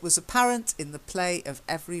 It was apparent in the play of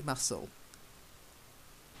every muscle.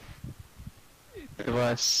 It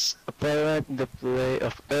was apparent in the play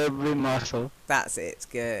of every muscle. That's it,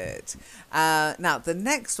 good. Now the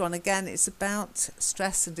next one, again, it's about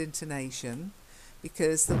stress and intonation,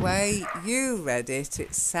 because the way you read it,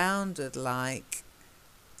 it sounded like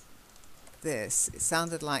this. It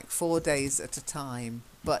sounded like 4 days at a time,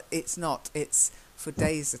 but it's not. It's for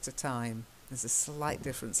days at a time. There's a slight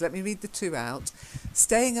difference. Let me read the two out.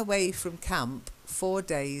 Staying away from camp 4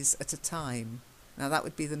 days at a time. Now that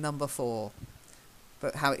would be the number 4.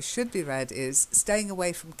 But how it should be read is staying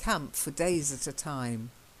away from camp for days at a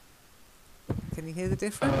time. Can you hear the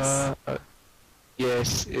difference?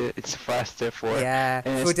 Yes, it's faster for... Yeah,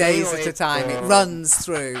 for days at a time. It runs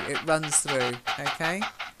through. It runs through. Okay?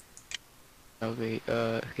 Okay,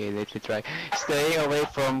 let me try. Staying away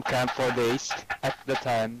from camp 4 days at the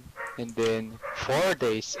time, and then 4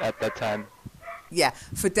 days at the time. Yeah,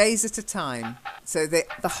 for days at a time. So the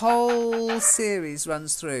whole series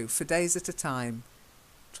runs through for days at a time.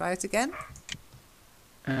 Try it again.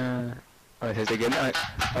 What is it again?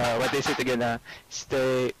 What is it again?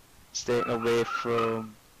 Staying away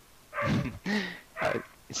from...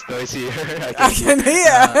 it's noisy here. I can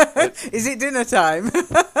hear. Is it dinner time?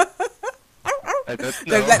 I don't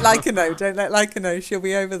know. Don't let Laika know. Don't let Laika know. She'll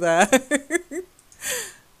be over there.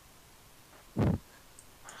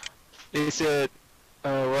 Is it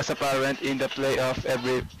was apparent in the play of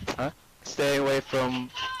every... Stay away from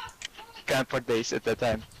camp for days at a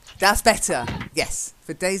time. That's better. Yes,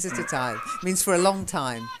 for days at a time. Means for a long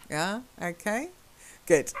time. Yeah? Okay?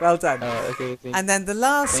 Good. Well done. Okay, and then the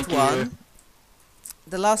last Thank one... you.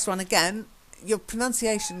 The last one, again, your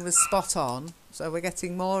pronunciation was spot on. So we're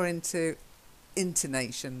getting more into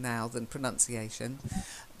intonation now than pronunciation.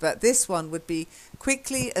 But this one would be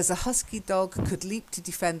quickly as a husky dog could leap to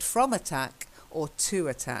defend from attack or to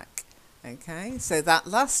attack. Okay, so that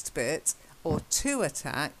last bit, or to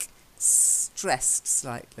attack, stressed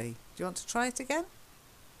slightly. Do you want to try it again?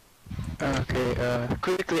 Okay,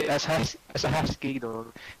 quickly as a husky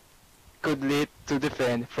dog could leap to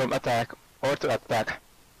defend from attack or to attack.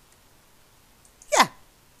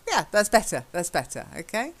 Yeah, that's better. That's better.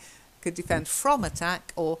 Okay, could defend from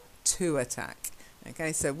attack or to attack.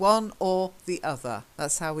 Okay, so one or the other.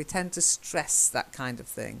 That's how we tend to stress that kind of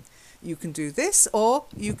thing. You can do this or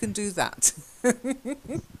you can do that.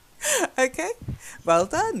 Okay, well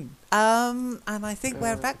done. And I think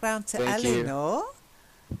we're back round to Thank you. Eleanor.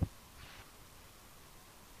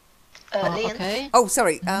 Lynn, Okay. Oh,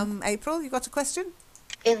 sorry. April, you got a question?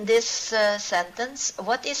 in this sentence,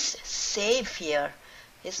 what is save here?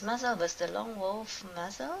 His muzzle was the long wolf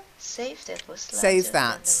muzzle. Save that was larger Save than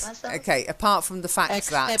that. the muzzle. Okay, apart from the fact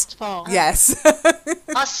Except for... Yes.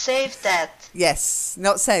 Oh, save that. Yes,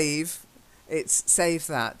 not save. It's save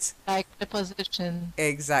that. Like preposition.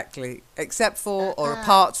 Exactly. Except for or Ah,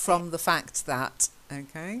 apart from the fact that.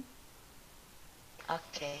 Okay.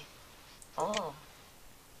 Okay. Oh.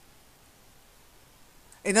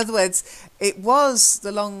 In other words, it was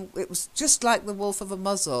just like the wolf of a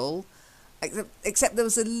muzzle, except there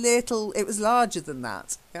was a little, it was larger than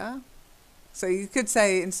that, yeah? So you could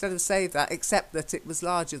say, instead of save that, except that it was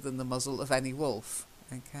larger than the muzzle of any wolf,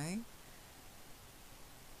 okay?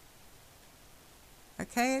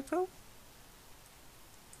 Okay, April?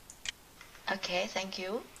 Okay, thank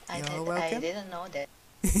you. You're I welcome. didn't know that.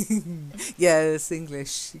 Yes,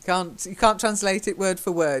 English. You can't translate it word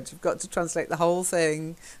for word. You've got to translate the whole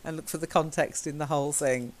thing and look for the context in the whole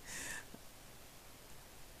thing.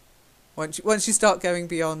 Once you start going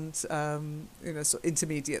beyond, sort of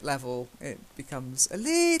intermediate level, it becomes a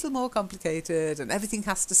little more complicated, and everything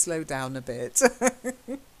has to slow down a bit.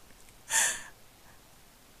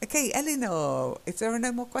 Okay, Eleanor, if there are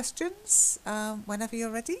no more questions, whenever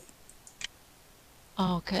you're ready.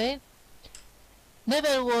 Okay.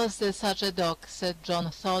 Never was there such a dog, said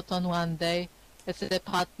John Thornton one day, as the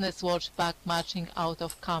partners watched back marching out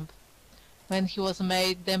of camp. When he was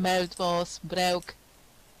made, the melt was broke,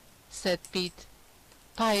 said Pete.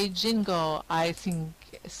 By jingo, I think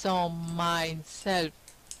so myself,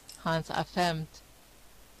 Hans affirmed.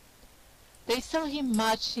 They saw him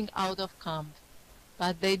marching out of camp,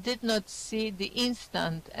 but they did not see the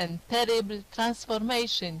instant and terrible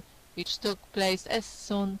transformation which took place as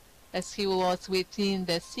soon as he was within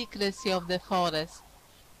the secrecy of the forest.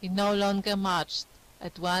 He no longer marched.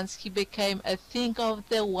 At once he became a thing of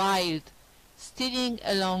the wild, stealing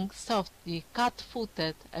along softly,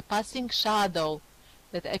 cat-footed, a passing shadow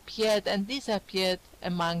that appeared and disappeared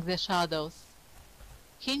among the shadows.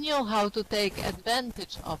 He knew how to take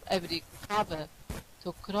advantage of every cover,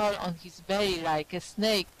 to crawl on his belly like a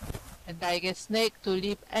snake, and like a snake to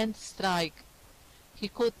leap and strike. He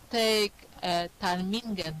could take a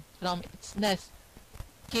ptarmigan from its nest,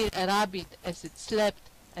 kill a rabbit as it slept,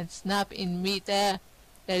 and snap in mid-air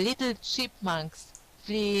the little chipmunks,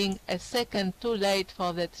 fleeing a second too late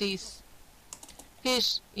for the trees.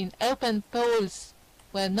 Fish in open pools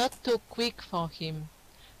were not too quick for him,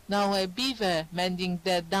 nor a beaver mending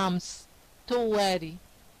their dams too wary.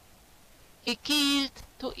 He killed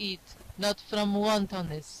to eat, not from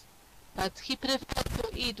wantonness, but he preferred to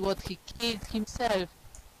eat what he killed himself.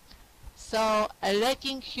 So a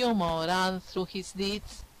lacking humor ran through his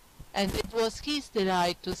deeds, and it was his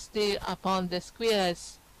delight to steal upon the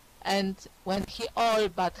squirrels, and when he all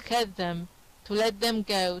but had them, to let them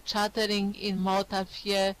go chattering in mortal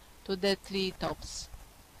fear to the tree-tops.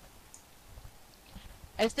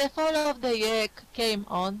 As the fall of the year came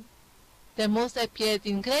on, the moose appeared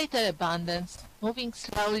in greater abundance, moving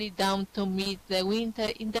slowly down to meet the winter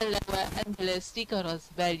in the lower and less rigorous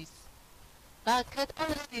valleys. Buck had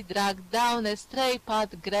already dragged down a stray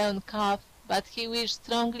part-grown calf, but he wished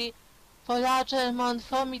strongly for larger, more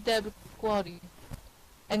formidable quarry,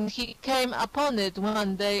 and he came upon it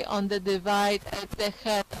one day on the divide at the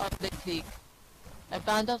head of the creek. A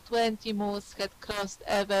band of 20 moose had crossed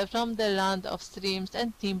ever from the land of streams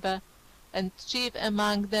and timber, and chief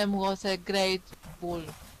among them was a great bull.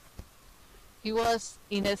 He was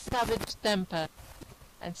in a savage temper,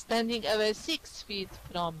 and standing over 6 feet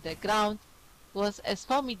from the ground, was as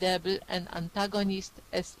formidable an antagonist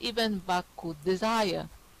as even Buck could desire.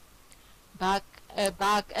 Back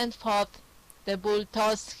and forth the bull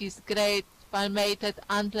tossed his great palmated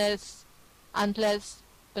antlers,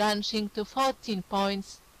 branching to 14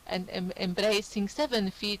 points and embracing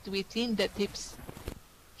 7 feet within the tips.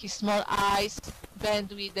 His small eyes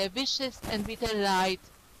bent with a vicious and bitter light,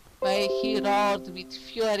 while he roared with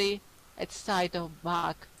fury at sight of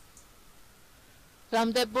Buck.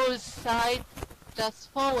 From the bull's side, just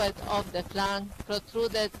forward of the flank,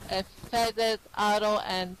 protruded a feathered arrow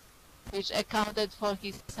end, which accounted for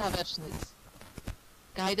his savageness.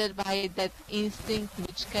 Guided by that instinct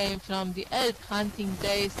which came from the elk-hunting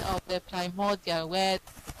days of the primordial world,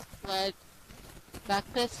 Buck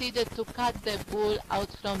proceeded to cut the bull out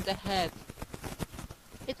from the head.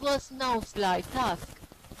 It was no slight task.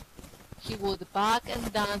 He would bark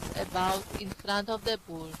and dance about in front of the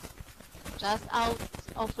bull, just out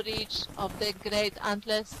of reach of the great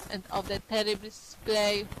antlers and of the terrible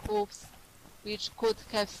splay hoofs which could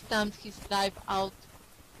have stamped his life out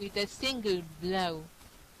with a single blow.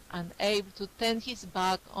 Unable to turn his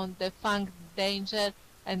back on the fanged danger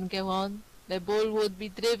and go on, the bull would be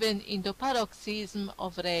driven into paroxysm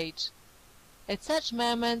of rage. At such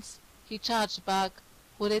moments he charged Buck,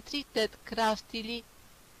 who retreated craftily,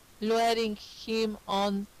 luring him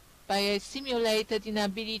on by a simulated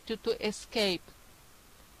inability to escape.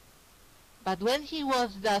 But when he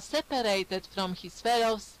was thus separated from his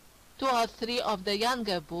fellows, 2 or 3 of the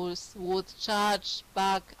younger bulls would charge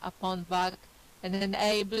back upon Buck and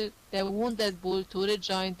enable the wounded bull to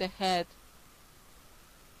rejoin the herd.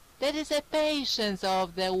 There is a patience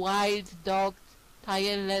of the wild-dogged,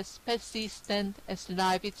 tireless, persistent as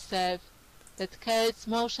life itself, that curls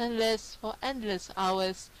motionless for endless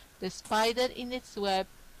hours, the spider in its web,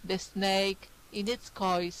 the snake in its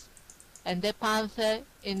coils, and the panther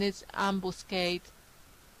in its ambuscade.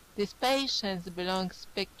 This patience belongs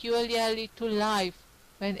peculiarly to life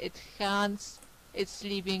when it hunts its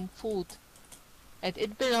living food, and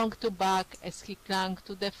it belonged to Buck as he clung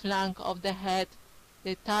to the flank of the herd,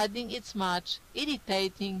 retarding its march,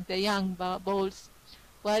 irritating the young bulls,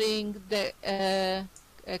 worrying the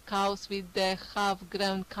cows with the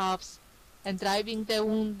half-grown calves, and driving the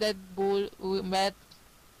wounded bull mad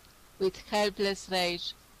with helpless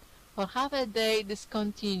rage. For half a day this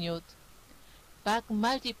continued. Buck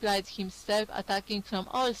multiplied himself, attacking from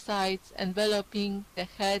all sides, enveloping the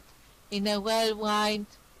herd in a whirlwind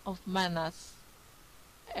of menace,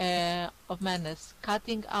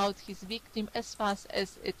 cutting out his victim as fast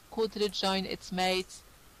as it could rejoin its mates,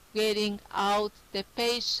 wearing out the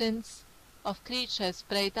patience of creatures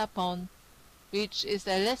preyed upon, which is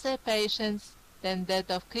a lesser patience than that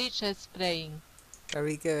of creatures preying.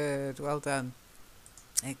 Very good, well done.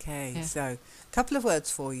 Okay, Yeah. so a couple of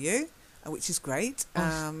words for you, which is great.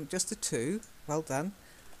 Oh. Just a 2. Well done.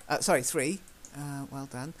 Sorry, 3. Well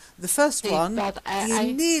done. The first See, one, but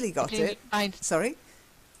you nearly I got really it. find Sorry?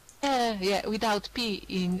 yeah, without P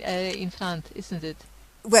in front, isn't it?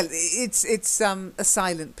 Well, it's a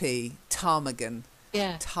silent P. Ptarmigan.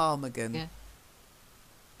 Yeah, Ptarmigan. yeah.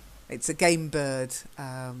 It's a game bird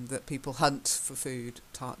that people hunt for food.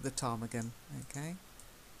 The ptarmigan. Okay.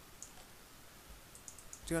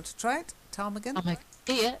 Do you want to try it? Ptarmigan? Ptarmigan.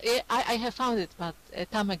 Yeah, yeah. I have found it, but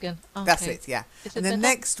ptarmigan. Okay. That's it, yeah. Is And it the better?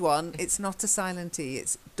 next one, it's not a silent E,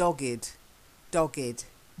 it's dogged. Dogged.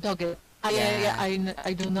 Doggy. Yeah.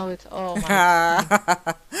 I do know it. Oh my.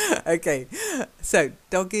 Okay, so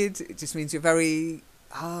dogged, it just means you're very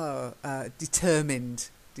determined.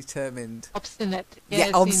 Determined. Obstinate. Yeah, Yes,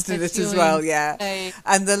 in obstinate as well, pursuing yeah. a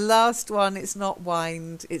And the last one, it's not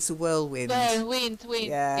wind, it's a whirlwind. wind.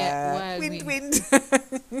 Yeah, Whirlwind.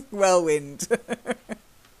 wind. Whirlwind.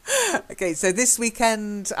 Okay, so this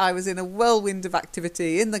weekend I was in a whirlwind of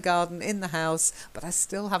activity in the garden, in the house, but I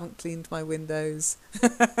still haven't cleaned my windows.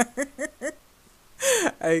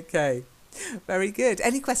 Okay, very good.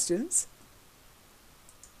 Any questions?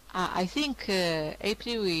 I think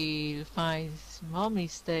April will find more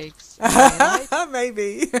mistakes. Am I right?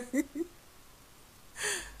 Maybe.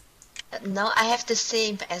 No, I have the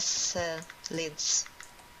same as Linz.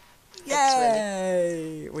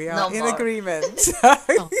 Yay! We are No in more. agreement.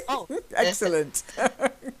 Oh, Excellent.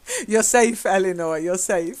 You're safe, Eleanor. You're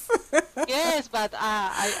safe. yes, but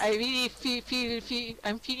I really feel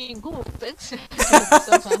I'm feeling good. Thanks.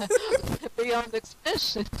 Beyond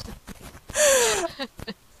expression.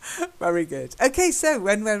 Very good. Okay, so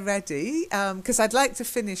when we're ready, because I'd like to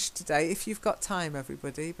finish today, if you've got time,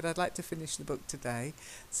 everybody, but I'd like to finish the book today.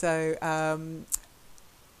 So,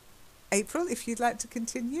 April, if you'd like to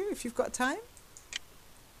continue, if you've got time.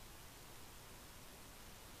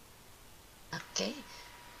 Okay.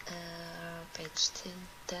 Page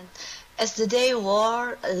 10. As the day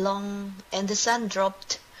wore along and the sun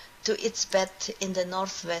dropped to its bed in the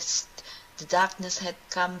northwest, the darkness had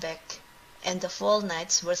come back, and the fall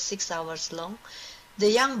nights were 6 hours long.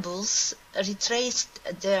 The young bulls retraced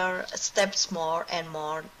their steps more and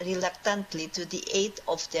more reluctantly to the aid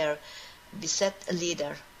of their beset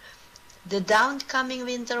leader. The downcoming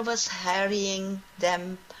winter was harrying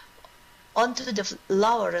them onto the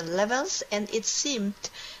lower levels, and it seemed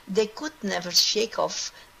they could never shake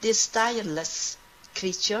off this tireless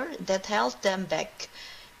creature that held them back.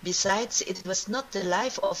 Besides, it was not the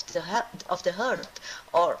life of the herd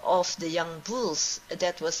or of the young bulls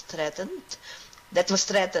that was threatened.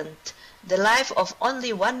 The life of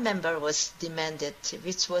only one member was demanded,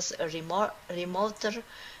 which was a remoter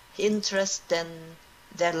interest than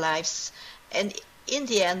their lives, and in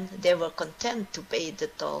the end they were content to pay the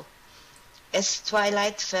toll. As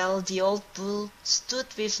twilight fell, the old bull stood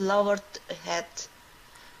with lowered head,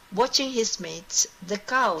 watching his mates, the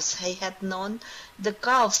cows he had known, the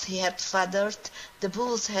calves he had fathered, the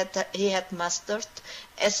bulls he had mastered,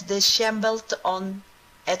 as they shambled on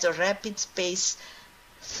at a rapid pace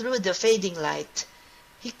through the fading light.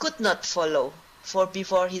 He could not follow, for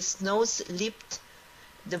before his nose leaped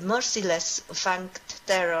the merciless fanged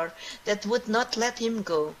terror that would not let him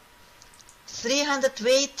go. 300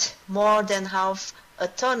 weight, more than half a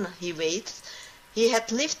ton he weighed. He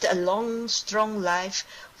had lived a long, strong life,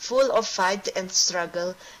 full of fight and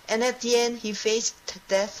struggle, and at the end he faced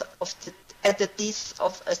death at the teeth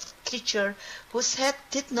of a creature whose head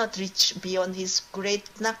did not reach beyond his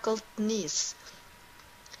great-knuckled knees.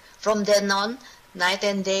 From then on, night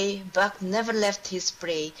and day, Buck never left his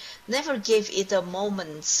prey, never gave it a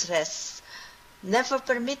moment's rest, never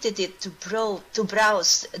permitted it to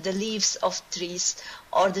browse the leaves of trees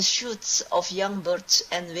or the shoots of young birch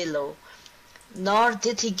and willow. Nor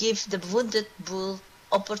did he give the wounded bull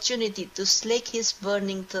opportunity to slake his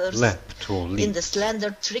burning thirst Leapt or in leaped. the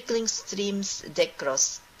slender trickling streams they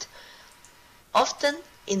crossed. Often,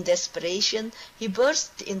 in desperation, he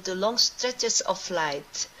burst into long stretches of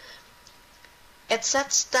flight. At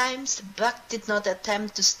such times, Buck did not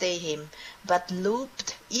attempt to stay him, but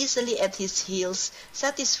looped easily at his heels,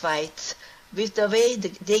 satisfied with the way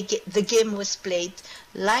the game was played,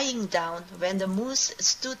 lying down when the moose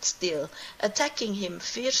stood still, attacking him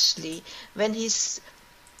fiercely when he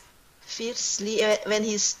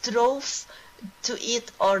strove to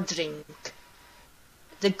eat or drink.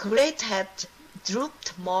 The great head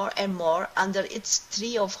drooped more and more under its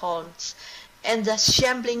tree of horns, and the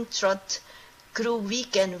shambling trot grew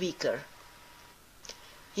weak and weaker.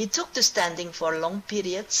 He took to standing for long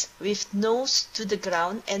periods, with nose to the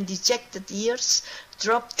ground and dejected ears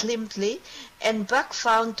dropped limply, and Buck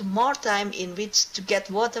found more time in which to get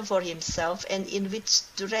water for himself and in which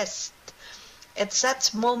to rest. At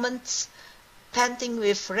such moments, panting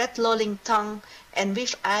with red-lolling tongue and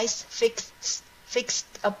with eyes fixed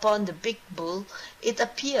upon the big bull, it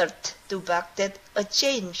appeared to Buck that a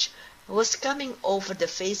change was coming over the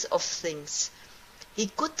face of things. He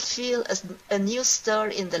could feel a new stir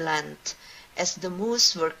in the land. As the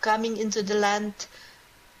moose were coming into the land,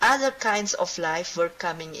 other kinds of life were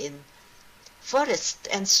coming in. Forest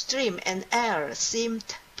and stream and air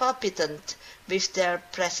seemed palpitant with their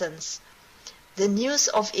presence. The news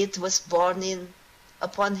of it was borne in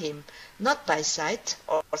upon him, not by sight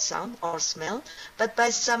or sound or smell, but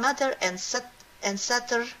by some other and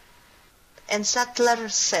subtler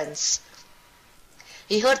sense.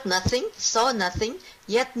 He heard nothing, saw nothing,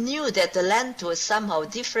 yet knew that the land was somehow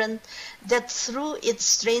different, that through it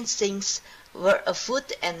strange things were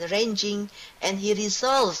afoot and ranging, and he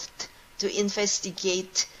resolved to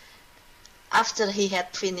investigate after he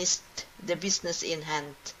had finished the business in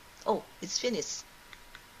hand. Oh, it's finished.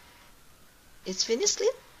 It's finished,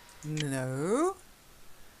 Lynn? No.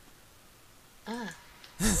 Ah.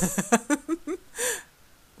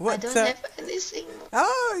 What, I don't have anything more.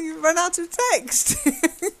 Oh, you've run out of text.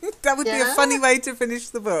 That would be a funny way to finish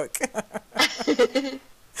the book.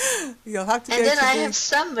 You'll have to and go then to I the... have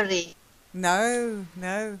summary. No.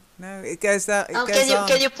 It goes out. It goes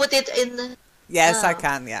can on. you put it in? Yes, I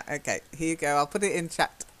can. Yeah. Okay. Here you go. I'll put it in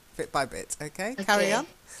chat bit by bit. Okay. Carry on.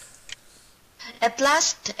 At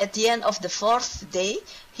last, at the end of the 4th day,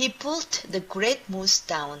 he pulled the great moose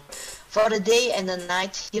down. For a day and a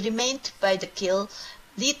night he remained by the kill,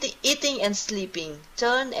 eating and sleeping,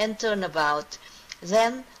 turn and turn about.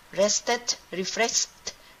 Then, rested,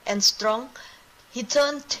 refreshed, and strong, he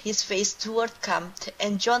turned his face toward camp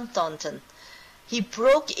and John Thornton. He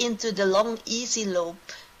broke into the long easy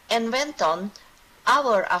lope and went on,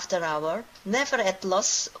 hour after hour, never at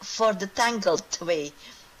loss for the tangled way,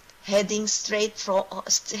 heading straight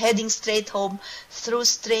home through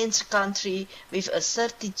strange country with a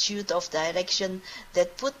certitude of direction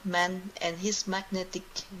that put man and his magnetic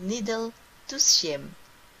needle to shame.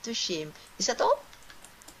 Is that all?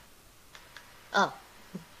 Oh.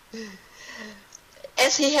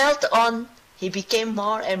 As he held on, he became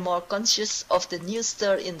more and more conscious of the new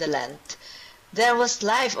stir in the land. There was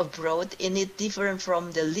life abroad in it different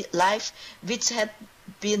from the life which had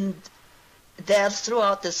been there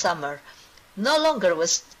throughout the summer. No longer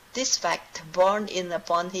was this fact borne in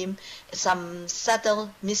upon him some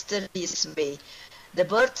subtle, mysterious way. The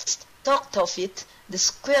birds talked of it, the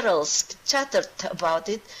squirrels chattered about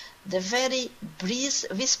it, the very breeze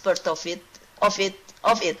whispered of it.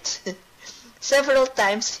 Several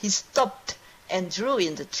times he stopped and drew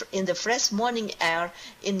in the fresh morning air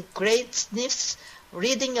in great sniffs,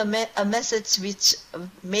 reading a message which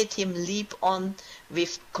made him leap on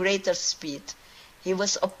with greater speed. He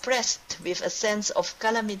was oppressed with a sense of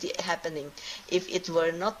calamity happening, if it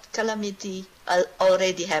were not calamity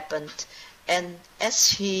already happened, and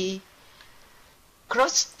as he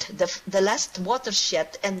crossed the last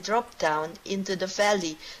watershed and dropped down into the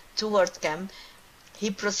valley toward camp, he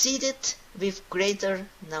proceeded with greater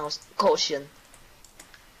caution.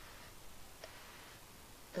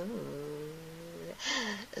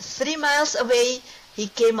 3 miles away, he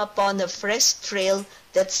came upon a fresh trail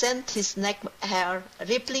that sent his neck hair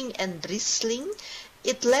rippling and bristling.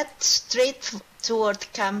 It led straight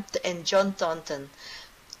toward camp and John Thornton.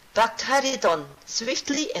 Buck hurried on,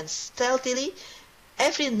 swiftly and stealthily,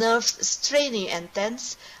 every nerve straining and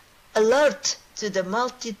tense, alert to the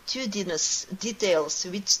multitudinous details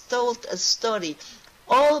which told a story,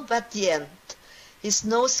 all but the end. His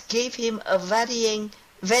nose gave him a varying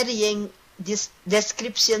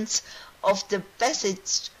descriptions of the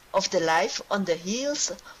passage of the life on the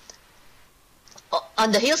hills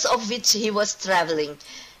of which he was traveling.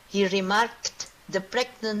 He remarked the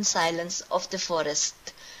pregnant silence of the forest.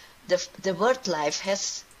 The bird life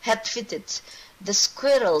had fitted. The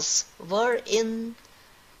squirrels were in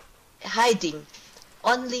hiding.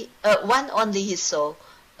 One only he saw,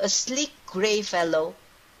 a sleek grey fellow,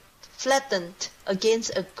 flattened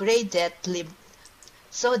against a grey dead limb,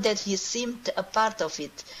 so that he seemed a part of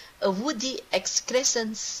it, a woody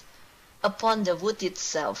excrescence upon the wood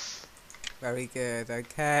itself. Very good.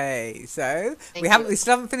 Okay, so Thank we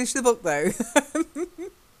still haven't finished the book though.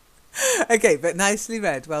 Okay, but nicely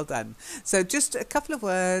read. Well done. So just a couple of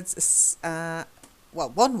words.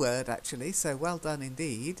 One word actually. So well done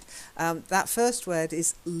indeed. That first word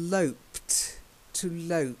is loped. To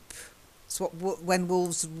lope. It's what when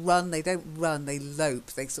wolves run, they don't run, they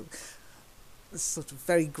lope. They sort of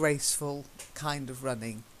very graceful kind of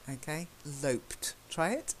running. Okay, loped.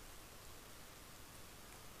 Try it.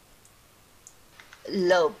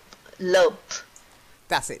 Lope. Lope.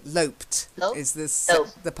 That's it. Loped Lope? is Lope.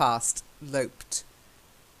 the past. Loped.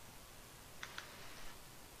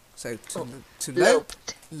 So to lope,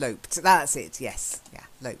 Loped. loped. That's it. Yes, yeah,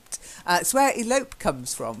 loped. It's where elope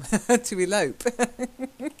comes from. To elope,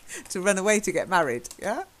 to run away to get married.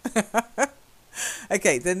 Yeah.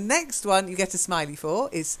 Okay. The next one you get a smiley for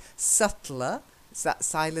is subtler. It's that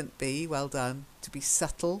silent B. Well done. To be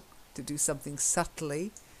subtle, to do something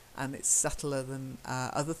subtly, and it's subtler than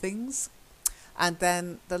other things. And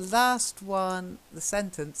then the last one, the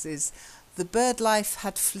sentence is, the bird life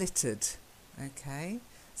had flitted. Okay.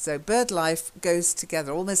 So bird life goes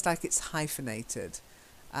together almost like it's hyphenated.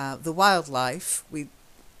 The wildlife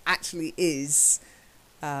actually is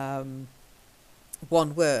one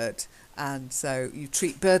word, and so you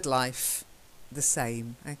treat bird life the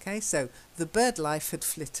same. Okay, so the bird life had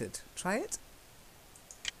flitted. Try it.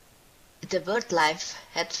 The bird life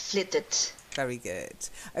had flitted. Very good.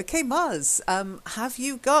 Okay, Mars, have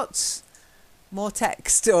you got more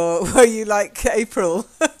text, or were you like April?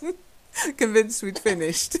 Convinced we'd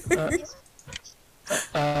finished.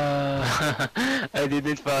 I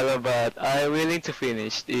didn't follow, but I'm willing to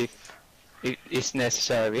finish if it is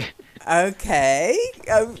necessary. Okay.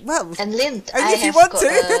 Well, And Lind, only I if you have want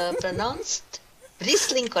to. pronounced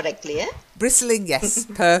bristling correctly, eh? Bristling, yes.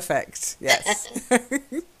 Perfect. Yes.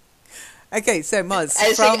 Okay, so Muz,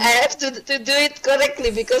 I think I have to do it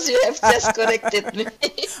correctly because you have just corrected me.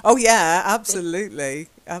 Oh yeah, absolutely.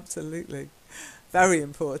 Absolutely. Very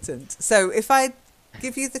important. So if I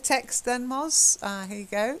give you the text then, Moz, here you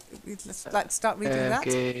go. Let's start reading that.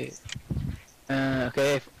 Okay.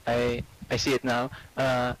 Okay, I see it now.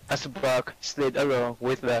 As Buck slid along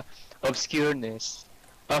with the obscureness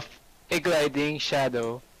of a gliding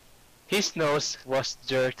shadow, his nose was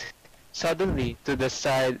jerked suddenly to the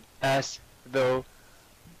side as though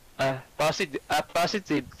a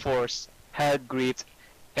positive force had gripped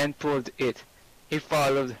and pulled it. He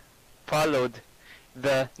followed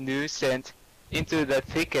the new scent into the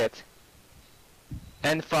thicket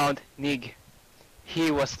and found Nig. He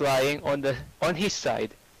was lying on his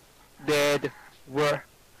side, dead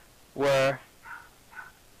where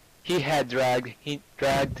he had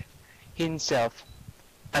dragged himself,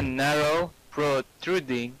 a narrow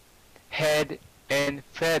protruding head and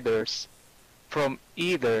feathers from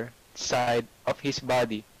either side of his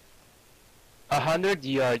body. 100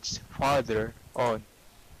 yards farther on,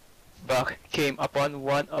 Buck came upon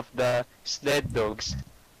one of the sled dogs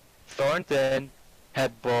Thornton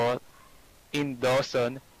had bought in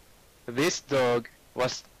Dawson. This dog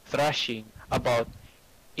was thrashing about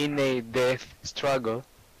in a death struggle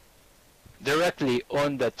directly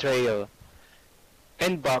on the trail,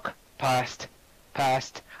 and Buck passed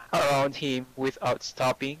around him without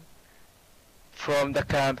stopping. From the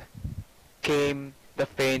camp came the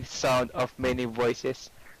faint sound of many voices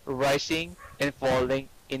rising and falling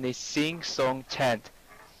in a sing-song chant.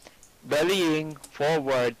 Bellying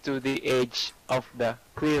forward to the edge of the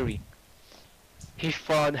clearing, he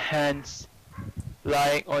found Hans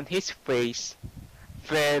lying on his face,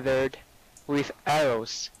 feathered with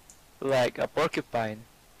arrows like a porcupine.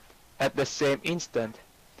 At the same instant,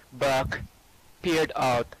 Buck peered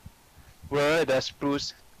out where the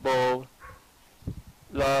spruce bough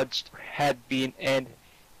lodge had been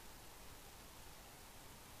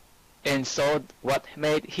and saw what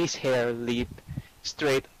made his hair leap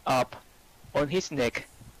straight up on his neck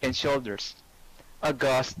and shoulders. A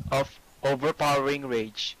gust of overpowering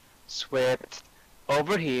rage swept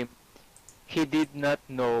over him. He did not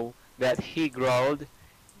know that he growled,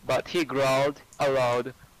 but he growled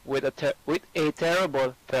aloud with a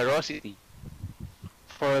terrible ferocity.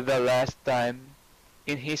 For the last time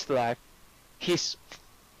in his life,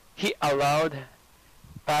 he allowed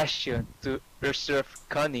passion to usurp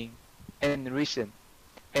cunning and reason,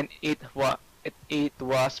 and it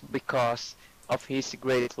was because of his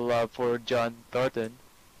great love for John Thornton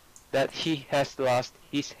that he has lost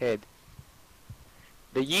his head.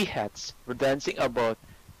 The Yehats were dancing about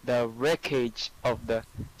the wreckage of the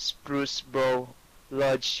Spruce Bough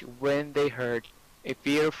Lodge when they heard a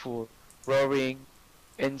fearful roaring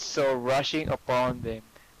and saw rushing upon them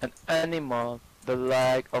an animal the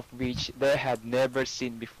like of which they had never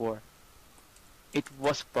seen before. It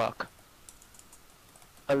was Buck,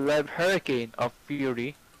 a live hurricane of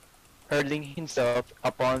fury, hurling himself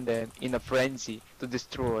upon them in a frenzy to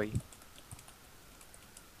destroy.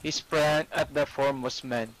 He sprang at the foremost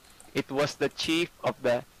man. It was the chief of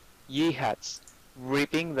the ye-hats,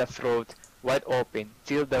 ripping the throat wide open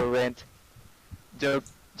till the rent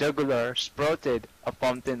jugular sprouted a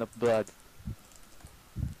fountain of blood.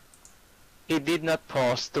 He did not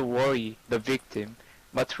pause to worry the victim,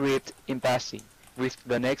 but ripped in passing, with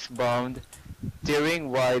the next bound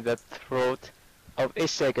tearing wide the throat of a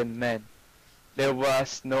second man. There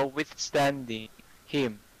was no withstanding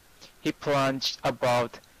him. He plunged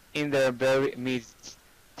about in their very midst,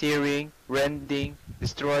 tearing, rending,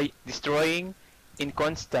 destroying in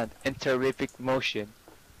constant and terrific motion,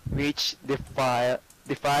 which defied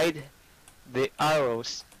the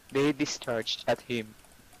arrows they discharged at him.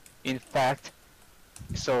 In fact,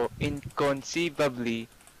 so inconceivably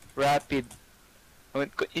rapid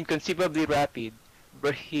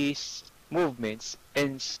were his movements,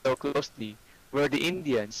 and so closely were the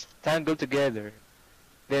Indians tangled together.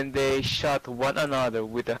 Then they shot one another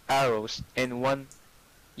with the arrows, and one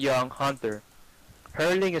young hunter,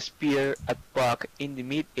 hurling a spear at Buck in the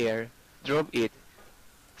mid-air, drove it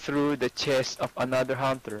through the chest of another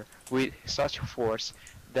hunter with such force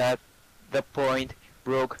that the point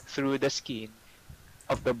broke through the skin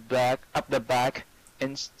of the back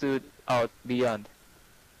and stood out beyond.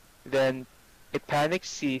 Then a panic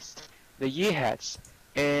seized the Yehats,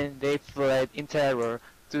 and they fled in terror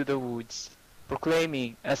to the woods,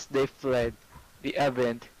 proclaiming as they fled the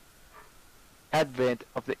advent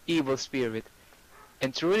of the evil spirit.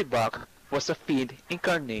 And truly Buck was a fiend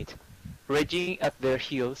incarnate, raging at their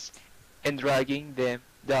heels and dragging them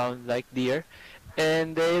down like deer,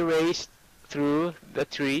 and they raced through the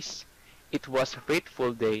trees. It was a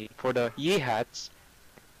fateful day for the Yehats.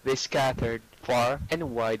 They scattered far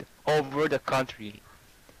and wide over the country,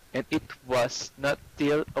 and it was not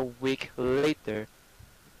till a week later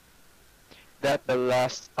that the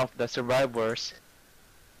last of the survivors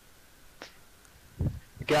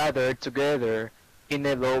gathered together in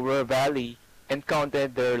a lower valley and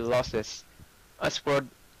counted their losses. As for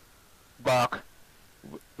Buck,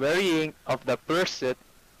 wearying of the pursuit,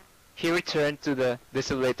 he returned to the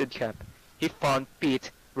desolated camp. He found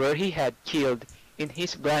Pete where he had killed in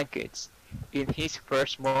his blankets. In his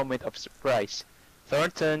first moment of surprise,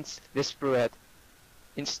 Thornton's desperate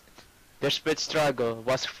struggle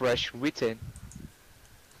was fresh written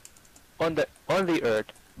on the earth.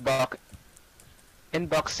 Buck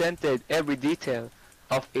scented every detail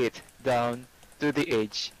of it down to the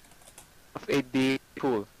edge of a deep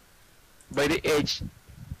pool. By the edge,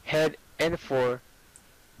 head and 4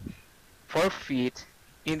 feet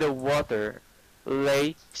in the water,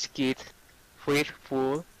 lay Skit,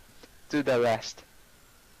 faithful to the last.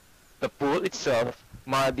 The pool itself,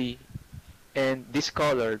 muddy and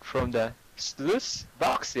discolored from the sluice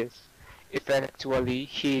boxes, effectually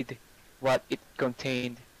hid what it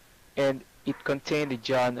contained, and it contained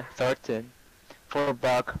John Thornton, for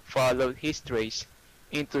Buck followed his trace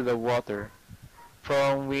into the water,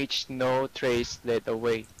 from which no trace led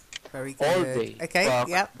away. Very good. All day, Okay, Buck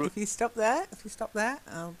yep. If you stop there,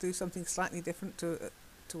 I'll do something slightly different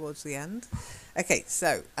towards the end. Okay,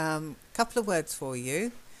 so couple of words for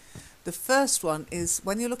you. The first one is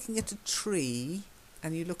when you're looking at a tree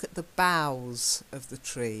and you look at the boughs of the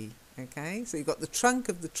tree. Okay, so you've got the trunk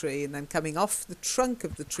of the tree, and then coming off the trunk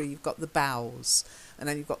of the tree you've got the boughs, and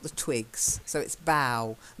then you've got the twigs. So it's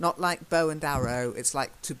bow, not like bow and arrow. It's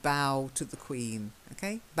like to bow to the queen.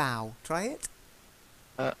 Okay, bow. Try it.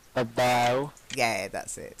 A bow. Yeah,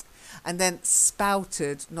 that's it. And then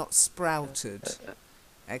spouted, not sprouted.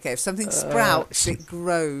 Okay, if something sprouts, it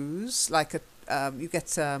grows like you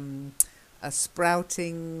get a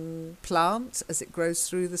sprouting plant as it grows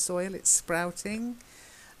through the soil. It's sprouting.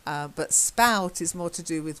 But spout is more to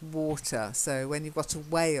do with water. So when you've got a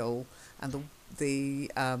whale and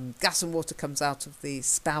the gas and water comes out of the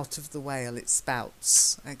spout of the whale, it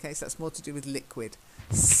spouts. Okay, so that's more to do with liquid.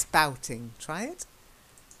 Spouting. Try it.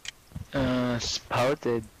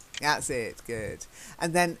 Spouted. That's it. Good.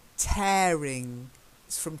 And then tearing.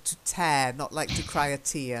 It's from to tear, not like to cry a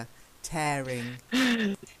tear. Tearing.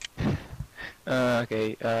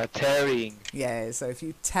 Okay, tearing. Yeah, so if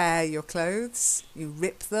you tear your clothes, you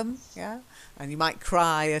rip them, yeah, and you might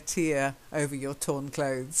cry a tear over your torn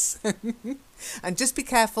clothes. And just be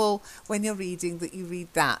careful when you're reading that you read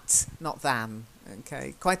that, not than.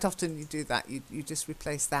 Okay, quite often you do that. You just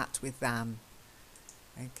replace that with than.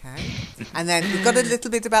 Okay, and then we've got a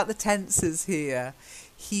little bit about the tenses here.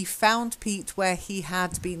 He found Pete where he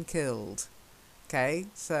had been killed. Okay,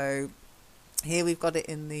 so here we've got it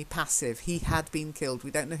in the passive. He had been killed.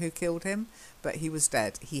 We don't know who killed him, but he was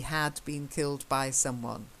dead. He had been killed by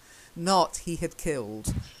someone. Not he had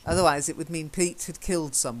killed. Otherwise it would mean Pete had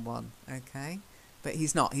killed someone. Okay, but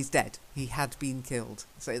he's not. He's dead. He had been killed.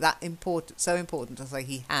 So so important to say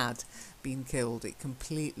he had been killed. It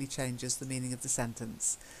completely changes the meaning of the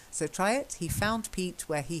sentence. So try it. He found Pete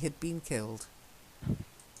where he had been killed.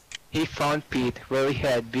 He found Pete where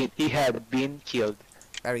he had been killed.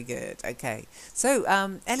 Very good. Okay. So,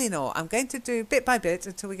 Eleanor, I'm going to do bit by bit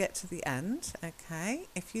until we get to the end. Okay.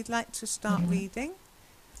 If you'd like to start reading,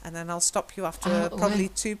 and then I'll stop you after probably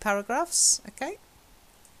 2 paragraphs. Okay.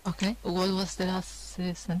 Okay. What was the last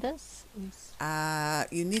sentence?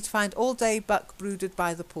 You need to find all day Buck brooded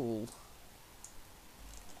by the pool.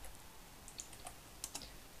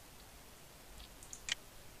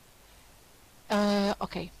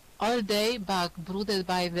 Okay. All day Buck brooded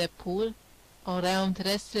by the pool, or roamed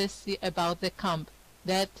restlessly about the camp,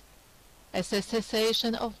 that, as a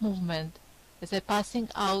cessation of movement, as a passing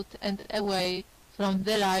out and away from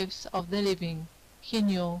the lives of the living, he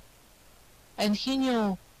knew, and he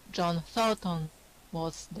knew John Thornton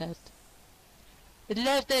was dead. It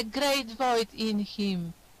left a great void in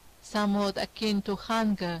him, somewhat akin to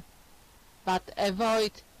hunger, but a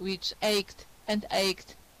void which ached,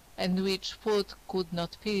 and which food could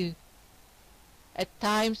not fill. At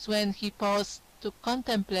times when he paused to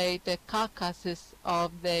contemplate the carcasses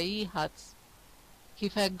of the Ehats, he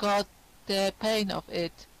forgot the pain of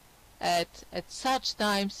it. At such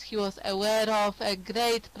times he was aware of a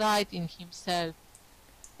great pride in himself,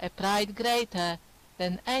 a pride greater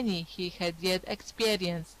than any he had yet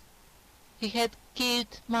experienced. He had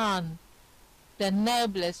killed man, the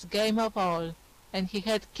noblest game of all, and he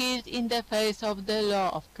had killed in the face of the law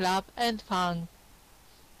of club and fang.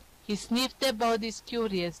 He sniffed the bodies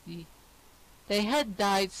curiously. They had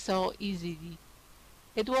died so easily.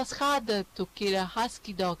 It was harder to kill a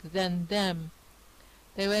husky dog than them.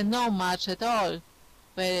 They were no match at all,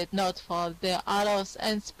 were it not for their arrows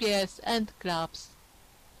and spears and clubs.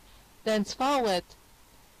 Thenceforward,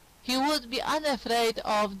 he would be unafraid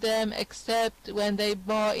of them except when they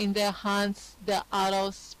bore in their hands the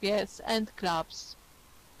arrows, spears, and clubs.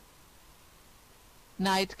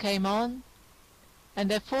 Night came on,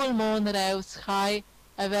 and the full moon rose high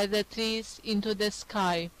over the trees into the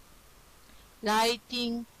sky,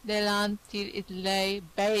 lighting the land till it lay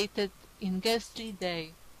bathed in ghastly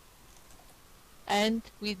day. And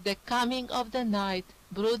with the coming of the night,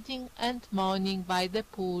 brooding and mourning by the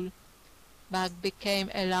pool, Buck became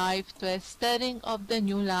alive to a stirring of the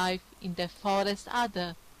new life in the forest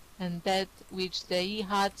adder and that which the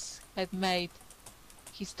Ehats had made.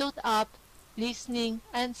 He stood up, listening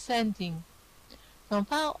and scenting. From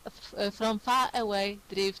far away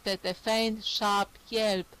drifted a faint sharp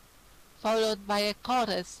yelp, followed by a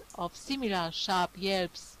chorus of similar sharp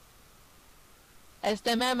yelps. As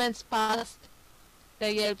the moments passed,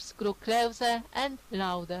 the yelps grew closer and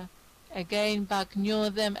louder. Again Buck knew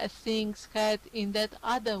them as things heard in that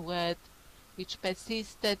other world, which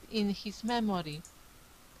persisted in his memory.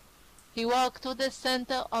 He walked to the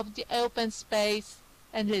center of the open space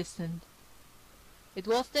and listened. It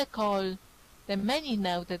was the call, the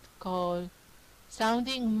many-noted call,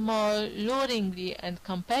 sounding more luringly and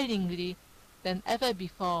compellingly than ever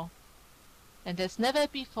before. And as never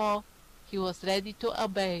before, he was ready to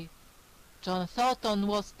obey. John Thornton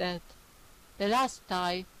was dead. The last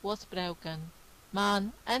tie was broken.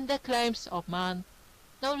 Man and the claims of man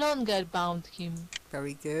no longer bound him.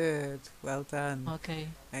 Very good. Well done. Okay.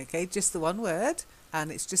 Okay, just the one word,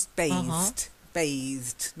 and it's just bathed.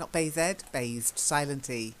 Bathed. Not bathed, bathed. Silent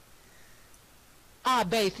E.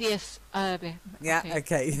 Bathe, yes. Yeah,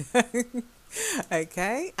 okay.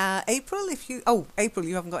 Okay. April, April,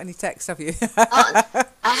 you haven't got any text, have you? Oh,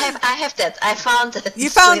 I have that. I found it. You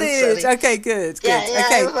found it. Sorry. Okay, good. Yeah,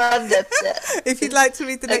 Okay. I found it. If you'd like to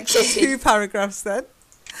read the next Okay. 2 paragraphs, then.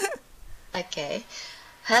 Okay.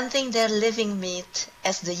 Hunting their living meat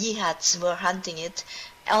as the Ehats were hunting it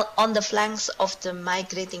on the flanks of the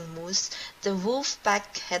migrating moose, the wolf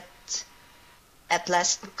pack had at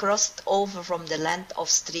last crossed over from the land of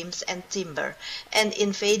streams and timber and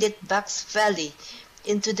invaded Buck's Valley.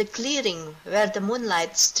 Into the clearing where the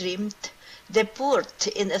moonlight streamed, they poured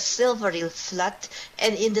in a silvery flood,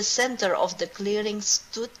 and in the center of the clearing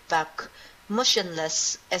stood Buck,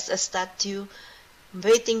 motionless as a statue,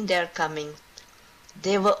 waiting their coming.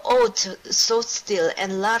 They were awed, so still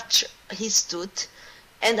and large he stood,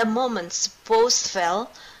 and a moment's pause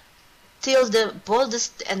fell, till the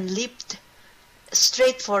boldest and leaped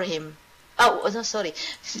straight for him.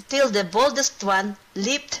 Till the boldest one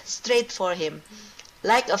leaped straight for him.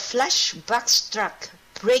 Like a flash, Buck struck,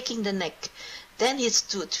 breaking the neck. Then he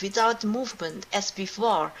stood without movement as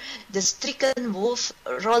before, the stricken wolf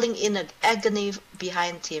rolling in agony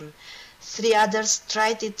behind him. 3 others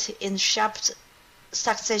tried it in sharp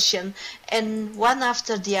succession, and one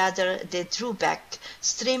after the other they drew back,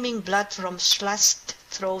 streaming blood from slashed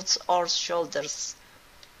throats or shoulders.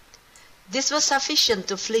 This was sufficient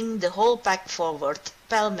to fling the whole pack forward,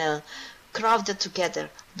 pell-mell, crowded together,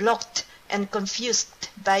 blocked and confused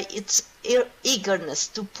by its eagerness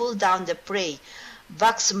to pull down the prey.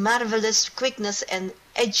 Buck's marvelous quickness and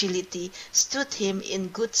agility stood him in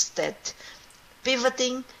good stead.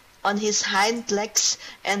 Pivoting on his hind legs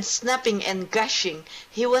and snapping and gushing,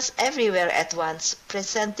 he was everywhere at once,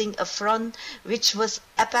 presenting a front which was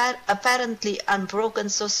apparently unbroken,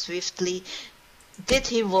 so swiftly did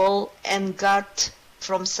he whirl and guard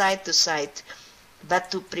from side to side.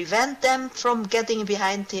 But to prevent them from getting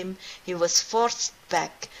behind him, he was forced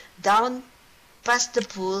back, down past the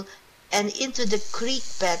pool and into the creek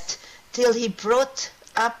bed till he brought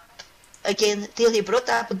up against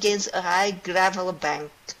a high gravel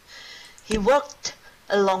bank. He worked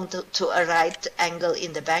along to a right angle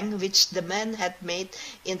in the bank which the man had made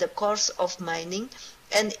in the course of mining,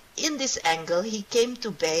 and in this angle he came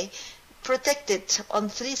to bay, protected on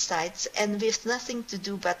three sides and with nothing to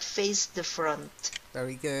do but face the front.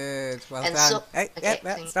 Very good. Well And done. so- Hey, okay,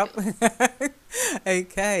 yeah, thank stop.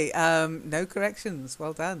 Okay. No corrections.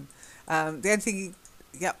 Well done. The only thing,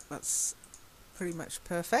 yep, that's pretty much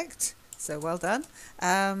perfect. So well done.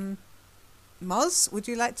 Moz, would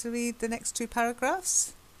you like to read the next two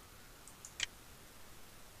paragraphs?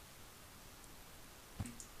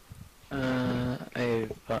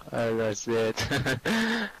 I lost it.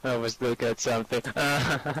 I was looking at something.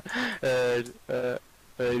 Did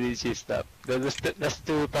you stop? That's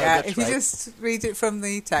two Yeah, paragraphs, if you right? just read it from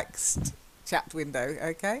the text chat window,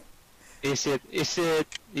 okay? Is it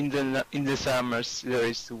in the summers there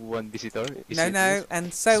is one visitor? Is No, it no, this?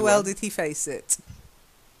 and so This well one? did he face it.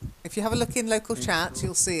 If you have a look in local chat,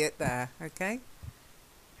 you'll see it there, okay?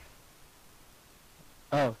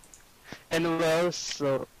 Oh,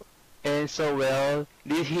 so well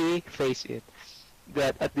did he face it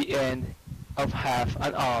that at the end of half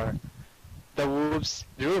an hour the wolves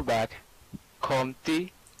drew back, competed,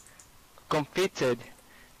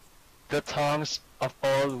 the tongues of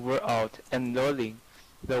all were out and lolling,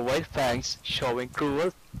 the white fangs showing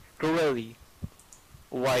cruelly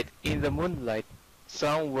white in the moonlight.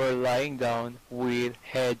 Some were lying down with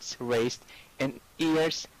heads raised and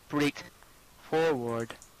ears pricked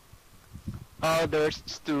forward. Others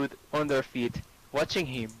stood on their feet, watching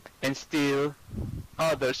him, and still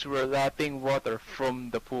others were lapping water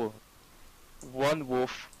from the pool. One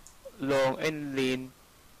wolf, long and lean,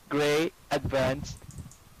 grey, advanced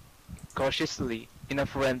cautiously in a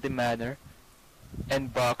friendly manner,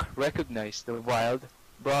 and Buck recognized the wild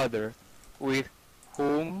brother with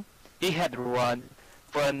whom he had run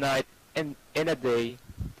for a night and a day.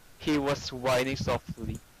 He was whining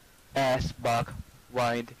softly. As Buck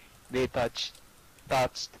whined, they touched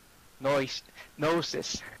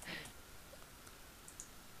noses.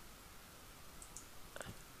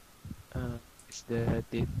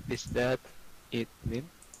 Is that it, Lynn?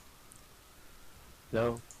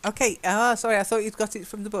 No. Okay, sorry, I thought you'd got it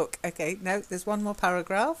from the book. Okay, no, there's one more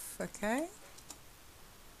paragraph, okay?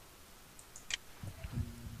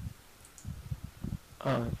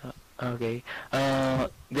 Okay.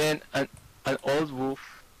 Then an old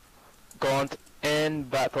wolf, gaunt and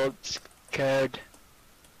battle scared,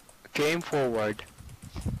 came forward.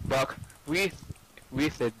 Buck wreathed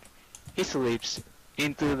his lips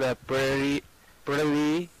into the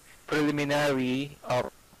preliminary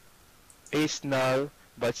of a snarl,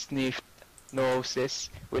 but sniffed noses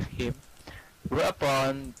with him.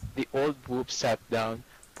 Whereupon the old wolf sat down,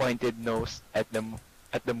 pointed nose at the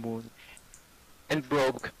moon, and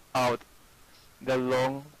broke out the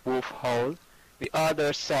long wolf howl. The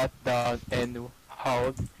other sat down and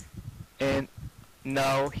howled, and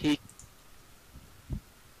now he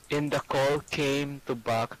in the call came to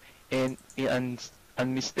Buck in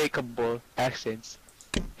unmistakable accents.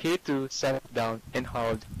 He too sat down and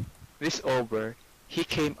howled. This over, he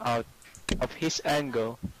came out of his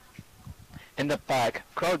angle, and the pack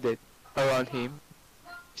crowded around him,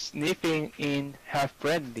 sniffing in half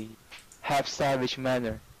friendly, half savage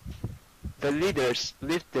manner. The leaders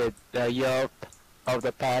lifted the yelp of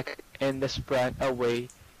the pack and sprang away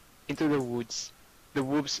into the woods. The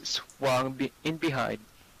wolves swung in behind,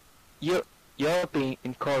 yelping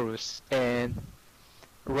in chorus, and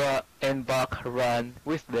Buck ran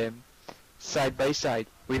with them, side by side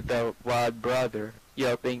with the wild brother,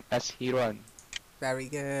 yelping as he ran. Very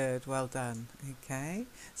good, well done. Okay,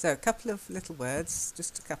 so a couple of little words,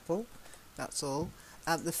 just a couple, that's all.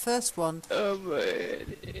 The first one,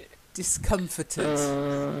 discomforted.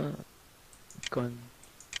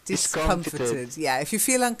 discomforted. Yeah, if you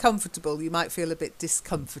feel uncomfortable, you might feel a bit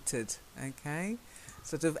discomforted. Okay,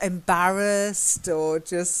 sort of embarrassed or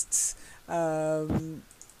just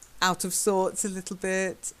out of sorts a little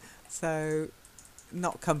bit. So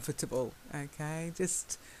not comfortable. Okay,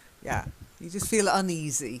 just you just feel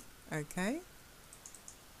uneasy. Okay.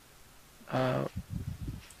 Okay.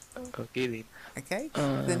 Okay.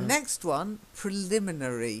 The next one,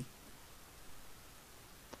 preliminary.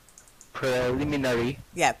 Preliminary.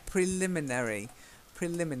 Yeah, preliminary.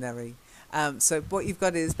 So what you've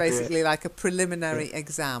got is basically like a preliminary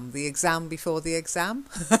exam, the exam before the exam.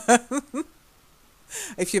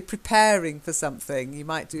 If you're preparing for something, you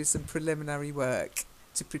might do some preliminary work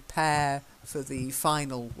to prepare for the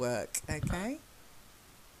final work. Okay?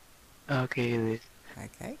 Okay.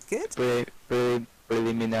 Okay, good.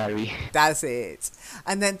 Preliminary. That's it.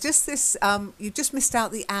 And then just this, you just missed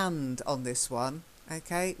out the and on this one.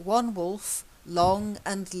 Okay? One wolf, long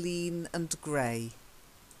and lean and grey.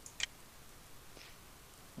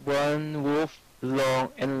 One wolf,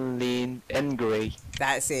 long and lean and grey.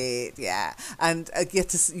 That's it, yeah. And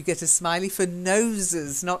you get a smiley for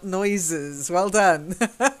noses, not noises. Well done.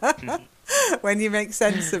 When you make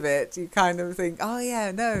sense of it, you kind of think, oh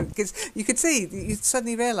yeah, no, because you could see, you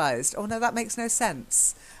suddenly realised, oh no, that makes no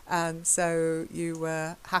sense. And so you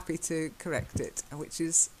were happy to correct it, which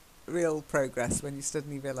is real progress when you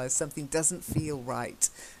suddenly realise something doesn't feel right.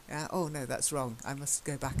 Oh no, that's wrong. I must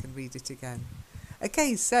go back and read it again.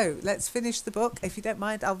 Okay, so let's finish the book. If you don't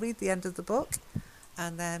mind, I'll read the end of the book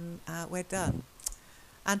and then we're done.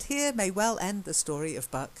 And here may well end the story of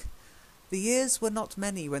Buck. The years were not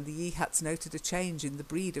many when the Yeehats noted a change in the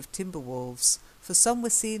breed of timber wolves, for some were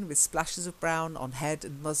seen with splashes of brown on head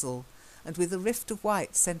and muzzle, and with a rift of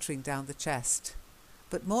white centring down the chest.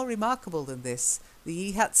 But more remarkable than this,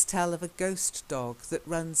 the Yeehats tell of a ghost dog that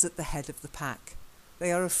runs at the head of the pack.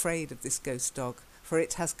 They are afraid of this ghost dog, for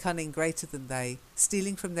it has cunning greater than they,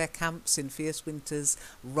 stealing from their camps in fierce winters,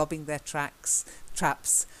 robbing their traps,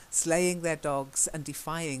 slaying their dogs, and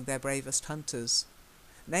defying their bravest hunters.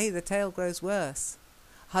 Nay, the tale grows worse.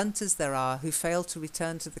 Hunters there are who fail to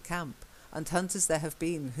return to the camp, and hunters there have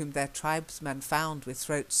been whom their tribesmen found with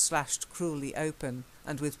throats slashed cruelly open,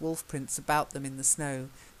 and with wolf prints about them in the snow,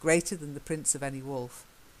 greater than the prints of any wolf.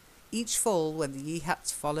 Each fall, when the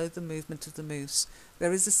Yeehats follow the movement of the moose,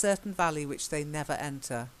 there is a certain valley which they never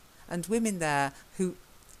enter, and women there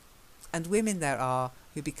are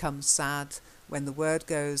who become sad when the word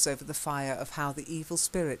goes over the fire of how the evil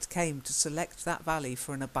spirit came to select that valley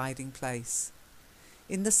for an abiding place.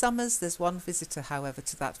 In the summers there's one visitor, however,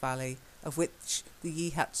 to that valley, of which the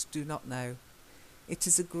Yeehats do not know. It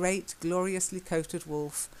is a great, gloriously coated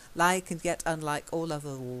wolf, like and yet unlike all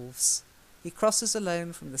other wolves. He crosses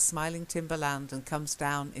alone from the smiling timberland and comes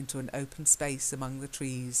down into an open space among the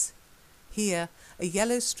trees. Here a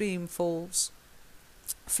yellow stream flows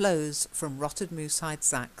from rotted moose-hide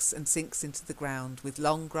sacks and sinks into the ground, with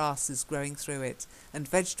long grasses growing through it, and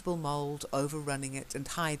vegetable mould overrunning it and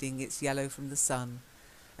hiding its yellow from the sun.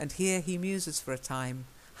 And here he muses for a time,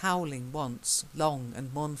 howling once, long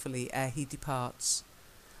and mournfully, ere he departs.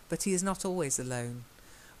 But he is not always alone.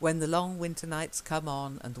 When the long winter nights come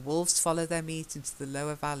on, and the wolves follow their meat into the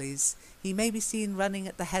lower valleys, he may be seen running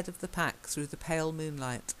at the head of the pack through the pale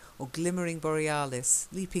moonlight, or glimmering borealis,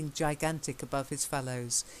 leaping gigantic above his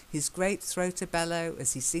fellows, his great throat a bellow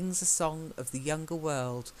as he sings a song of the younger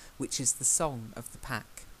world, which is the song of the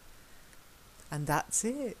pack. And that's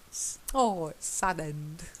it. Oh, it's a sad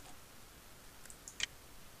end.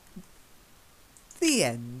 The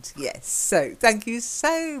end, yes. So thank you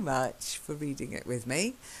so much for reading it with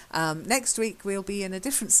me. Next week we'll be in a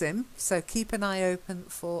different sim, so keep an eye open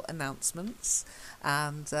for announcements.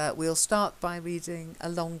 And we'll start by reading a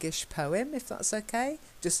longish poem, if that's okay,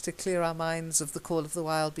 just to clear our minds of the Call of the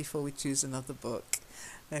Wild before we choose another book.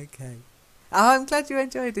 Okay. Oh, I'm glad you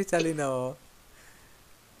enjoyed it, Eleanor.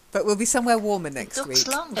 But we'll be somewhere warmer next It week. looks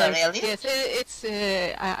longer, really. Yes, it's.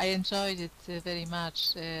 I enjoyed it very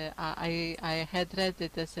much. I had read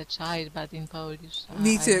it as a child, but in Polish.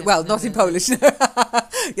 Me I too. have Well, not in never- Polish.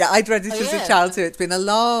 Yeah, I'd read it Oh, as a yes. child too. It's been a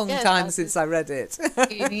long Yes, time but since I read it.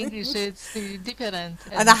 In English, it's different.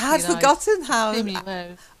 And I had you know, forgotten it's how... extremely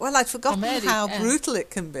well. Well, I'd forgotten Comedic, how yeah. brutal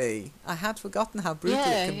it can be. I had forgotten how brutal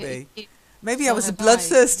Yeah, it can be. it- Maybe so I was a have I.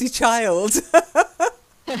 bloodthirsty child.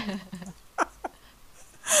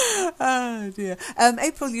 Oh, dear.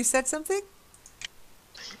 April, you said something?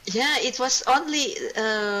 Yeah, it was only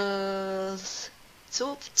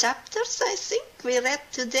 2 chapters, I think, we read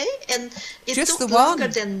today, and it Just took the longer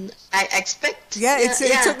one. than I expect. Yeah,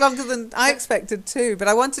 it took longer than I But- expected too, but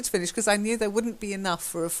I wanted to finish because I knew there wouldn't be enough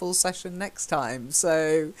for a full session next time.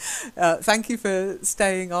 So thank you for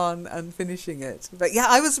staying on and finishing it. But yeah,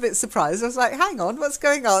 I was a bit surprised. I was like, hang on, what's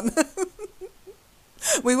going on?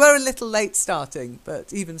 We were a little late starting,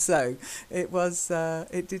 but even so,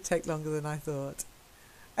 it did take longer than I thought.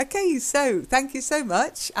 Okay, so thank you so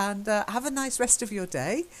much, and have a nice rest of your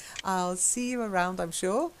day. I'll see you around, I'm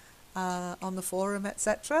sure, on the forum,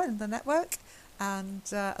 etc., in the network. And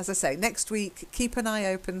as I say, next week, keep an eye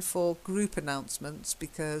open for group announcements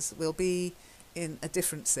because we'll be in a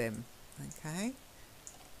different sim. Okay?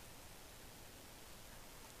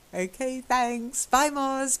 Okay, thanks. Bye,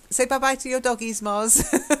 Moz. Say bye-bye to your doggies, Moz.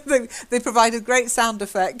 They provided great sound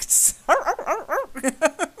effects.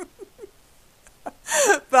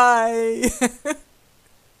 Bye.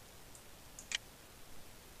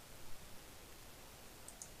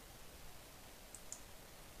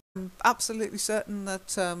 I'm absolutely certain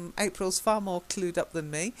that April's far more clued up than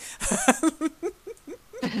me.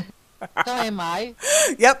 So am I.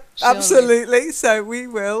 Yep, Surely. absolutely. So we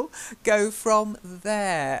will go from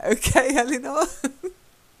there. Okay, Eleanor?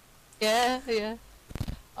 Yeah.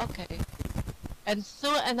 Okay. And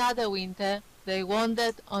through another winter, they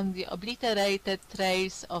wandered on the obliterated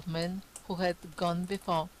trails of men who had gone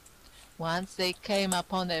before. Once they came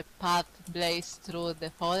upon a path blazed through the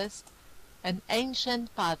forest, an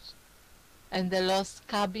ancient path, and the lost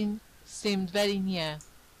cabin seemed very near.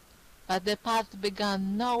 But the path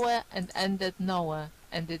began nowhere and ended nowhere,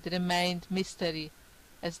 and it remained mystery,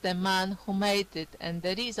 as the man who made it and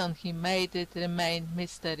the reason he made it remained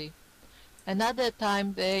mystery. Another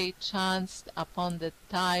time they chanced upon the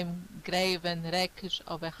time-graven wreckage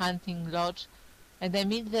of a hunting lodge, and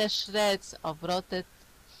amid the shreds of rotted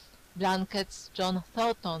blankets John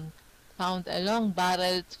Thornton found a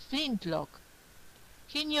long-barreled flintlock.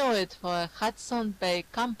 He knew it for a Hudson Bay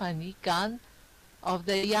Company gun of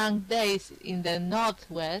the young days in the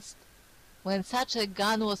Northwest, when such a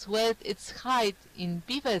gun was worth its height in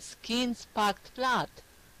beaver skins packed flat.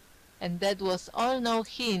 And that was all. No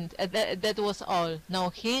hint as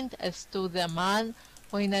to the man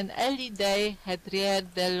who in an early day had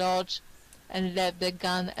reared the lodge and left the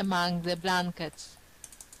gun among the blankets.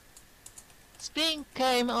 Spring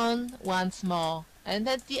came on once more, and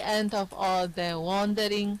at the end of all their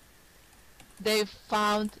wandering, they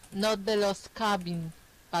found not the lost cabin,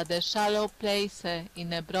 but a shallow place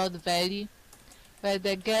in a broad valley, where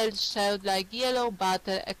the gales shed like yellow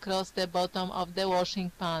butter across the bottom of the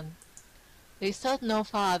washing pan. They sought no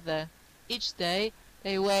farther. Each day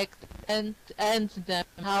they worked and earned them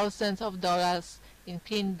thousands of dollars in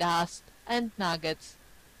clean dust and nuggets,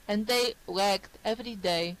 and they worked every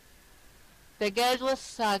day. The girl was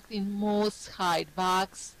sacked in moose hide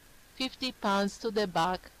bags, 50 pounds to the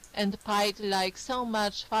bag, and piled like so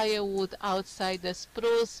much firewood outside the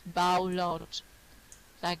spruce bough lodge.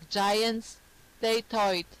 Like giants, they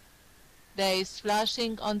toiled, days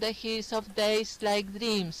flashing on the hills of days like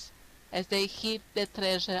dreams, as they heaped the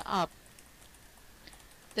treasure up.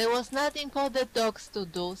 There was nothing for the dogs to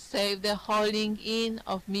do save the hauling in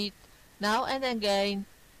of meat now and again,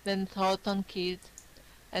 then Thornton killed,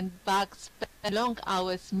 and Buck spent long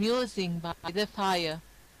hours musing by the fire.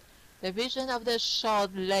 The vision of the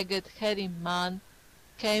short-legged hairy man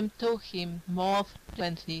came to him more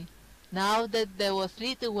frequently, now that there was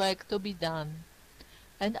little work to be done.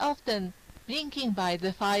 And often, blinking by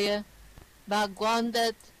the fire, Buck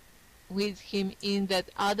wandered with him in that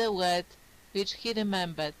other world which he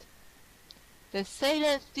remembered. The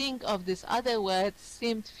sailor think of this other world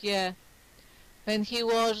seemed fair. When he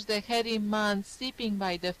watched the hairy man sleeping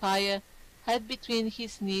by the fire, head between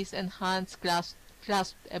his knees and hands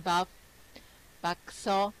clasped above, Buck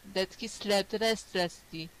saw that he slept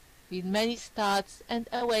restlessly, with many starts and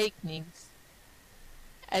awakenings,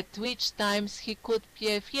 at which times he could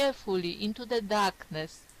peer fearfully into the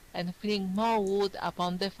darkness and fling more wood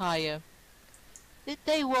upon the fire. Did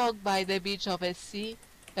they walk by the beach of a sea,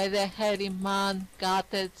 where the hairy man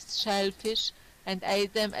gathered shellfish and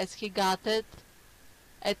ate them as he gathered?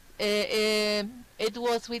 It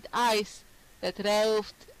was with eyes that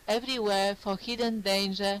roved everywhere for hidden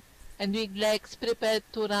danger, and with legs prepared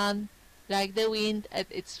to run like the wind at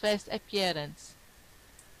its first appearance.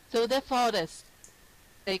 Through the forest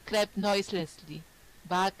they crept noiselessly,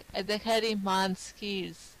 back at the hairy man's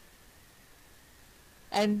heels,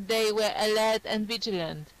 and they were alert and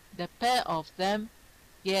vigilant, the pair of them,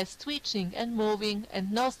 ears twitching and moving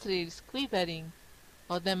and nostrils quivering,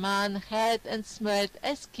 for the man heard and smelled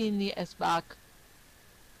as keenly as Buck.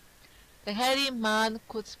 The hairy man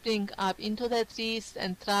could spring up into the trees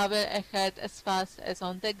and travel ahead as fast as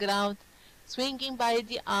on the ground, swinging by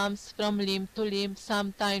the arms from limb to limb,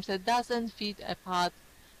 sometimes a dozen feet apart,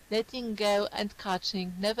 letting go and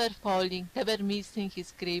catching, never falling, never missing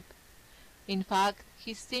his grip. In fact,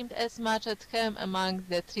 he seemed as much at home among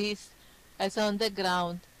the trees as on the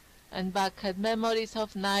ground, and Buck had memories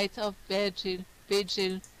of nights of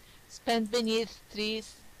vigil spent beneath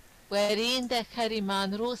trees, wherein the hairy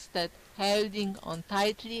man roosted, holding on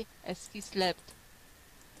tightly as he slept.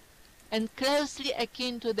 And closely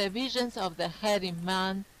akin to the visions of the hairy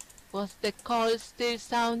man was the call still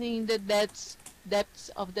sounding in the depths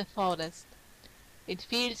of the forest. It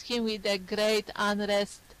filled him with a great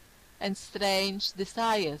unrest and strange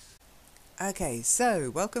desires. Okay, so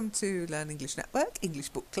welcome to Learn English Network, English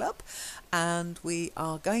Book Club, and we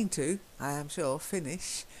are going to, I am sure,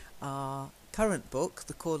 finish our current book,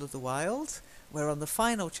 The Call of the Wild. We're on the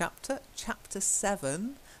final chapter, Chapter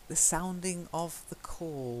 7, The Sounding of the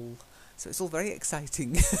Call. So it's all very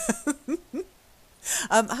exciting.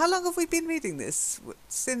 How long have we been reading this?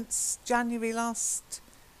 Since January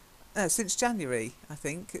since January, I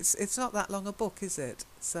think. It's not that long a book, is it?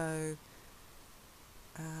 So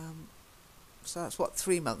that's what,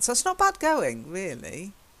 3 months. So it's not bad going,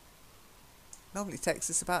 really. Normally takes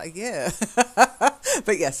us about a year.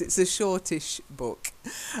 But yes, it's a shortish book.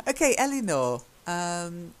 Okay, Eleanor,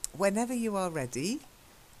 whenever you are ready,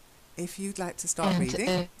 if you'd like to start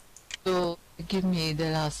reading. To give me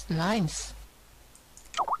the last lines.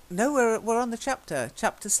 No, we're on the chapter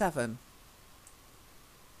 7.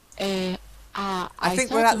 I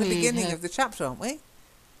think we're at the beginning of the chapter, aren't we?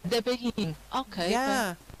 The beginning, okay.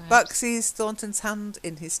 Yeah. Buck sees Thornton's hand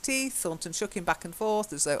in his teeth. Thornton shook him back and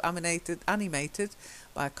forth as though animated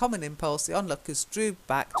by a common impulse. The onlookers drew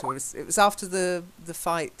back to us. It was after the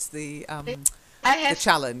fight, the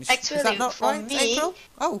challenge. Actually, is that not for right, me, April?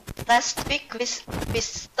 Oh. Last week we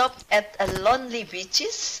stopped at a lonely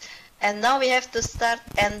beaches, and now we have to start.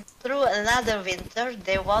 And through another winter,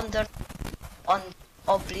 they wandered on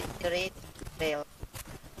obliterated trail.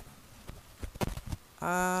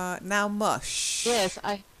 Now mush. Yes,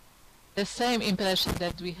 the same impression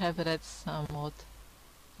that we have read somewhat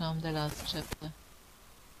from the last chapter.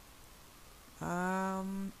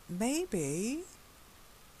 Maybe.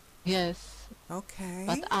 Yes. Okay.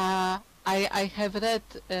 But I have read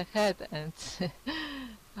ahead and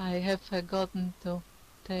I have forgotten to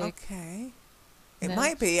take. Okay. It notes.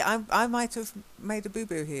 might be. I might have made a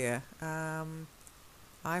boo-boo here.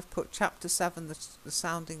 I've put chapter 7, the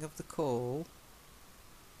sounding of the call,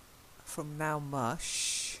 from Now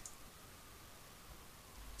Mush.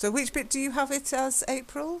 So which bit do you have it as,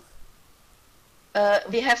 April?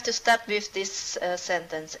 We have to start with this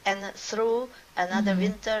sentence. And through another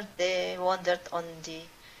winter, they wandered on the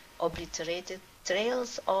obliterated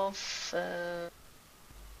trails of...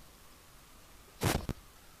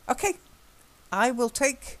 Okay. I will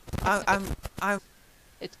take... I'm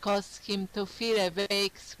It caused him to feel a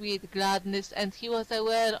vague, sweet gladness, and he was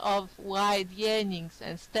aware of wide yearnings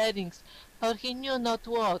and stirrings, for he knew not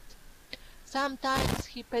what. Sometimes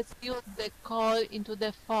he pursued the call into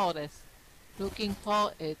the forest, looking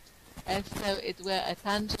for it, as though it were a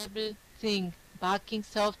tangible thing, barking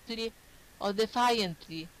softly or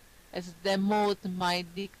defiantly, as the mood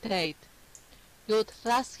might dictate. He would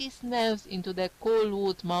thrust his nose into the cool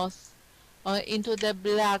wood moss, or into the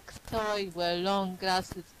black soil where long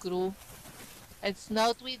grasses grew, and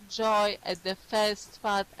snort with joy at the first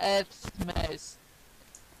fat earth smells.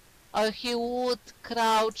 Or he would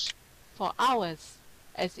crouch for hours,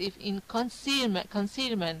 as if in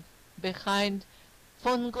concealment behind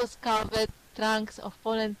fungus-covered trunks of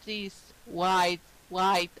fallen trees,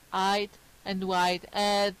 wide-eyed and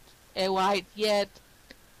wide-eared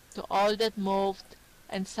to all that moved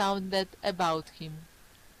and sounded about him.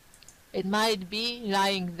 It might be,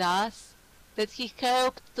 lying thus, that he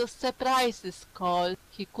hoped to surprise this call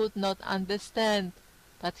he could not understand,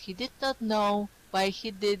 but he did not know why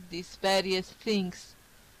he did these various things.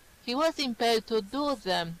 He was impelled to do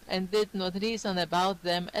them, and did not reason about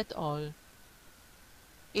them at all.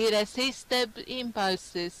 Irresistible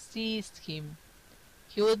impulses seized him.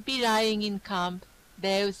 He would be lying in camp,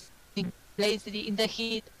 dozing lazily in the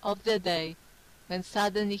heat of the day, when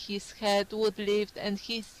suddenly his head would lift and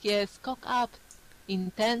his ears cock up,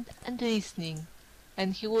 intent and listening,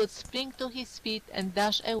 and he would spring to his feet and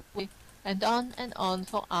dash away, and on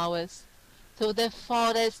for hours, through the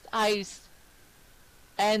forest aisles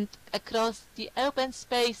and across the open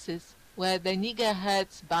spaces where the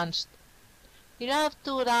niggerheads bunched. He loved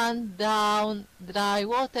to run down dry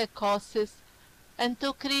water courses and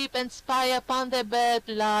to creep and spy upon the bird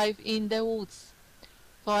life in the woods.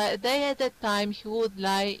 For a day at a time he would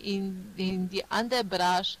lie in the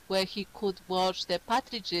underbrush where he could watch the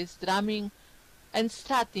partridges drumming and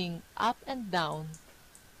strutting up and down.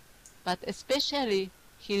 But especially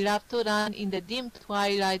he loved to run in the dim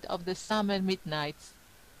twilight of the summer midnights,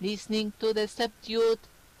 listening to the subdued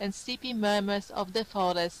and sleepy murmurs of the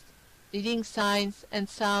forest, reading signs and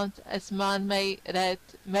sounds as man may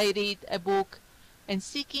read a book, and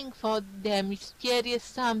seeking for the mysterious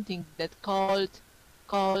something that called,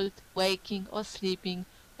 waking or sleeping,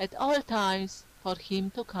 at all times for him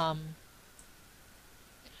to come.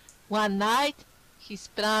 One night he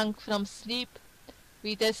sprang from sleep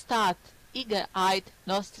with a start, eager-eyed,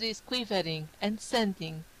 nostrils quivering and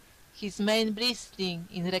scenting, his mane bristling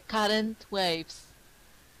in recurrent waves.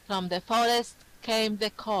 From the forest came the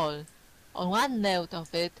call, on one note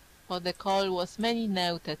of it, for the call was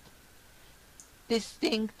many-noted,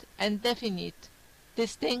 distinct and definite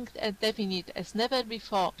as never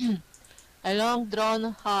before, a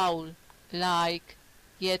long-drawn howl, like,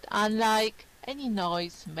 yet unlike, any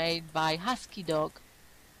noise made by husky dog.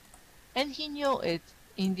 And he knew it,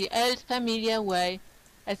 in the old familiar way,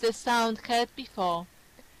 as a sound heard before.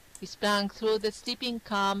 He sprang through the sleeping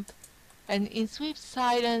camp, and in swift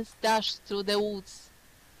silence dashed through the woods.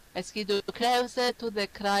 As he drew closer to the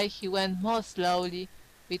cry he went more slowly,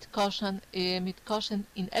 with caution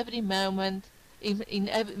in every moment,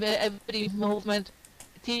 every movement,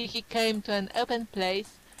 till he came to an open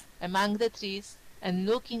place among the trees, and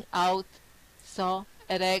looking out, saw,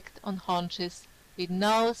 erect on haunches, with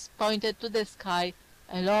nose pointed to the sky,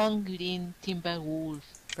 a long, lean timber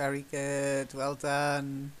wolf. Very good. Well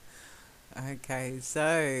done. Okay,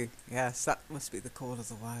 so yes, that must be the call of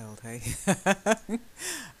the wild, hey?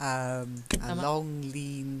 A long,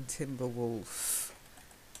 lean timber wolf.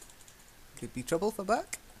 Could be trouble for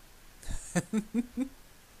Buck.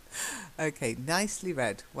 Okay, nicely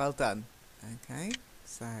read. Well done. Okay,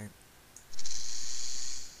 so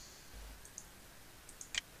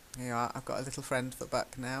here you are. I've got a little friend for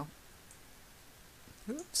Buck now.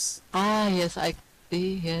 Oops. Ah, yes, I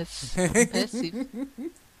see, yes. Impressive.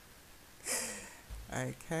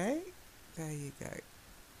 Okay, there you go.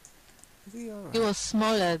 Is he alright? He was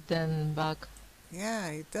smaller than Buck.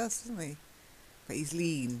 Yeah, he does, doesn't he? But he's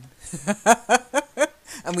lean.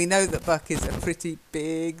 And we know that Buck is a pretty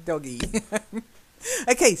big doggy.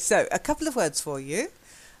 Okay, so a couple of words for you.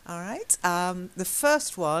 All right. The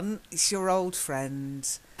first one is your old friend.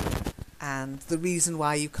 And the reason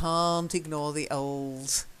why you can't ignore the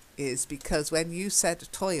old is because when you said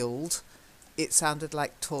toiled, it sounded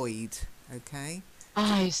like toyed. Okay?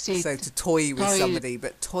 Ah, I see. So to toy with Toiled. somebody,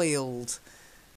 but toiled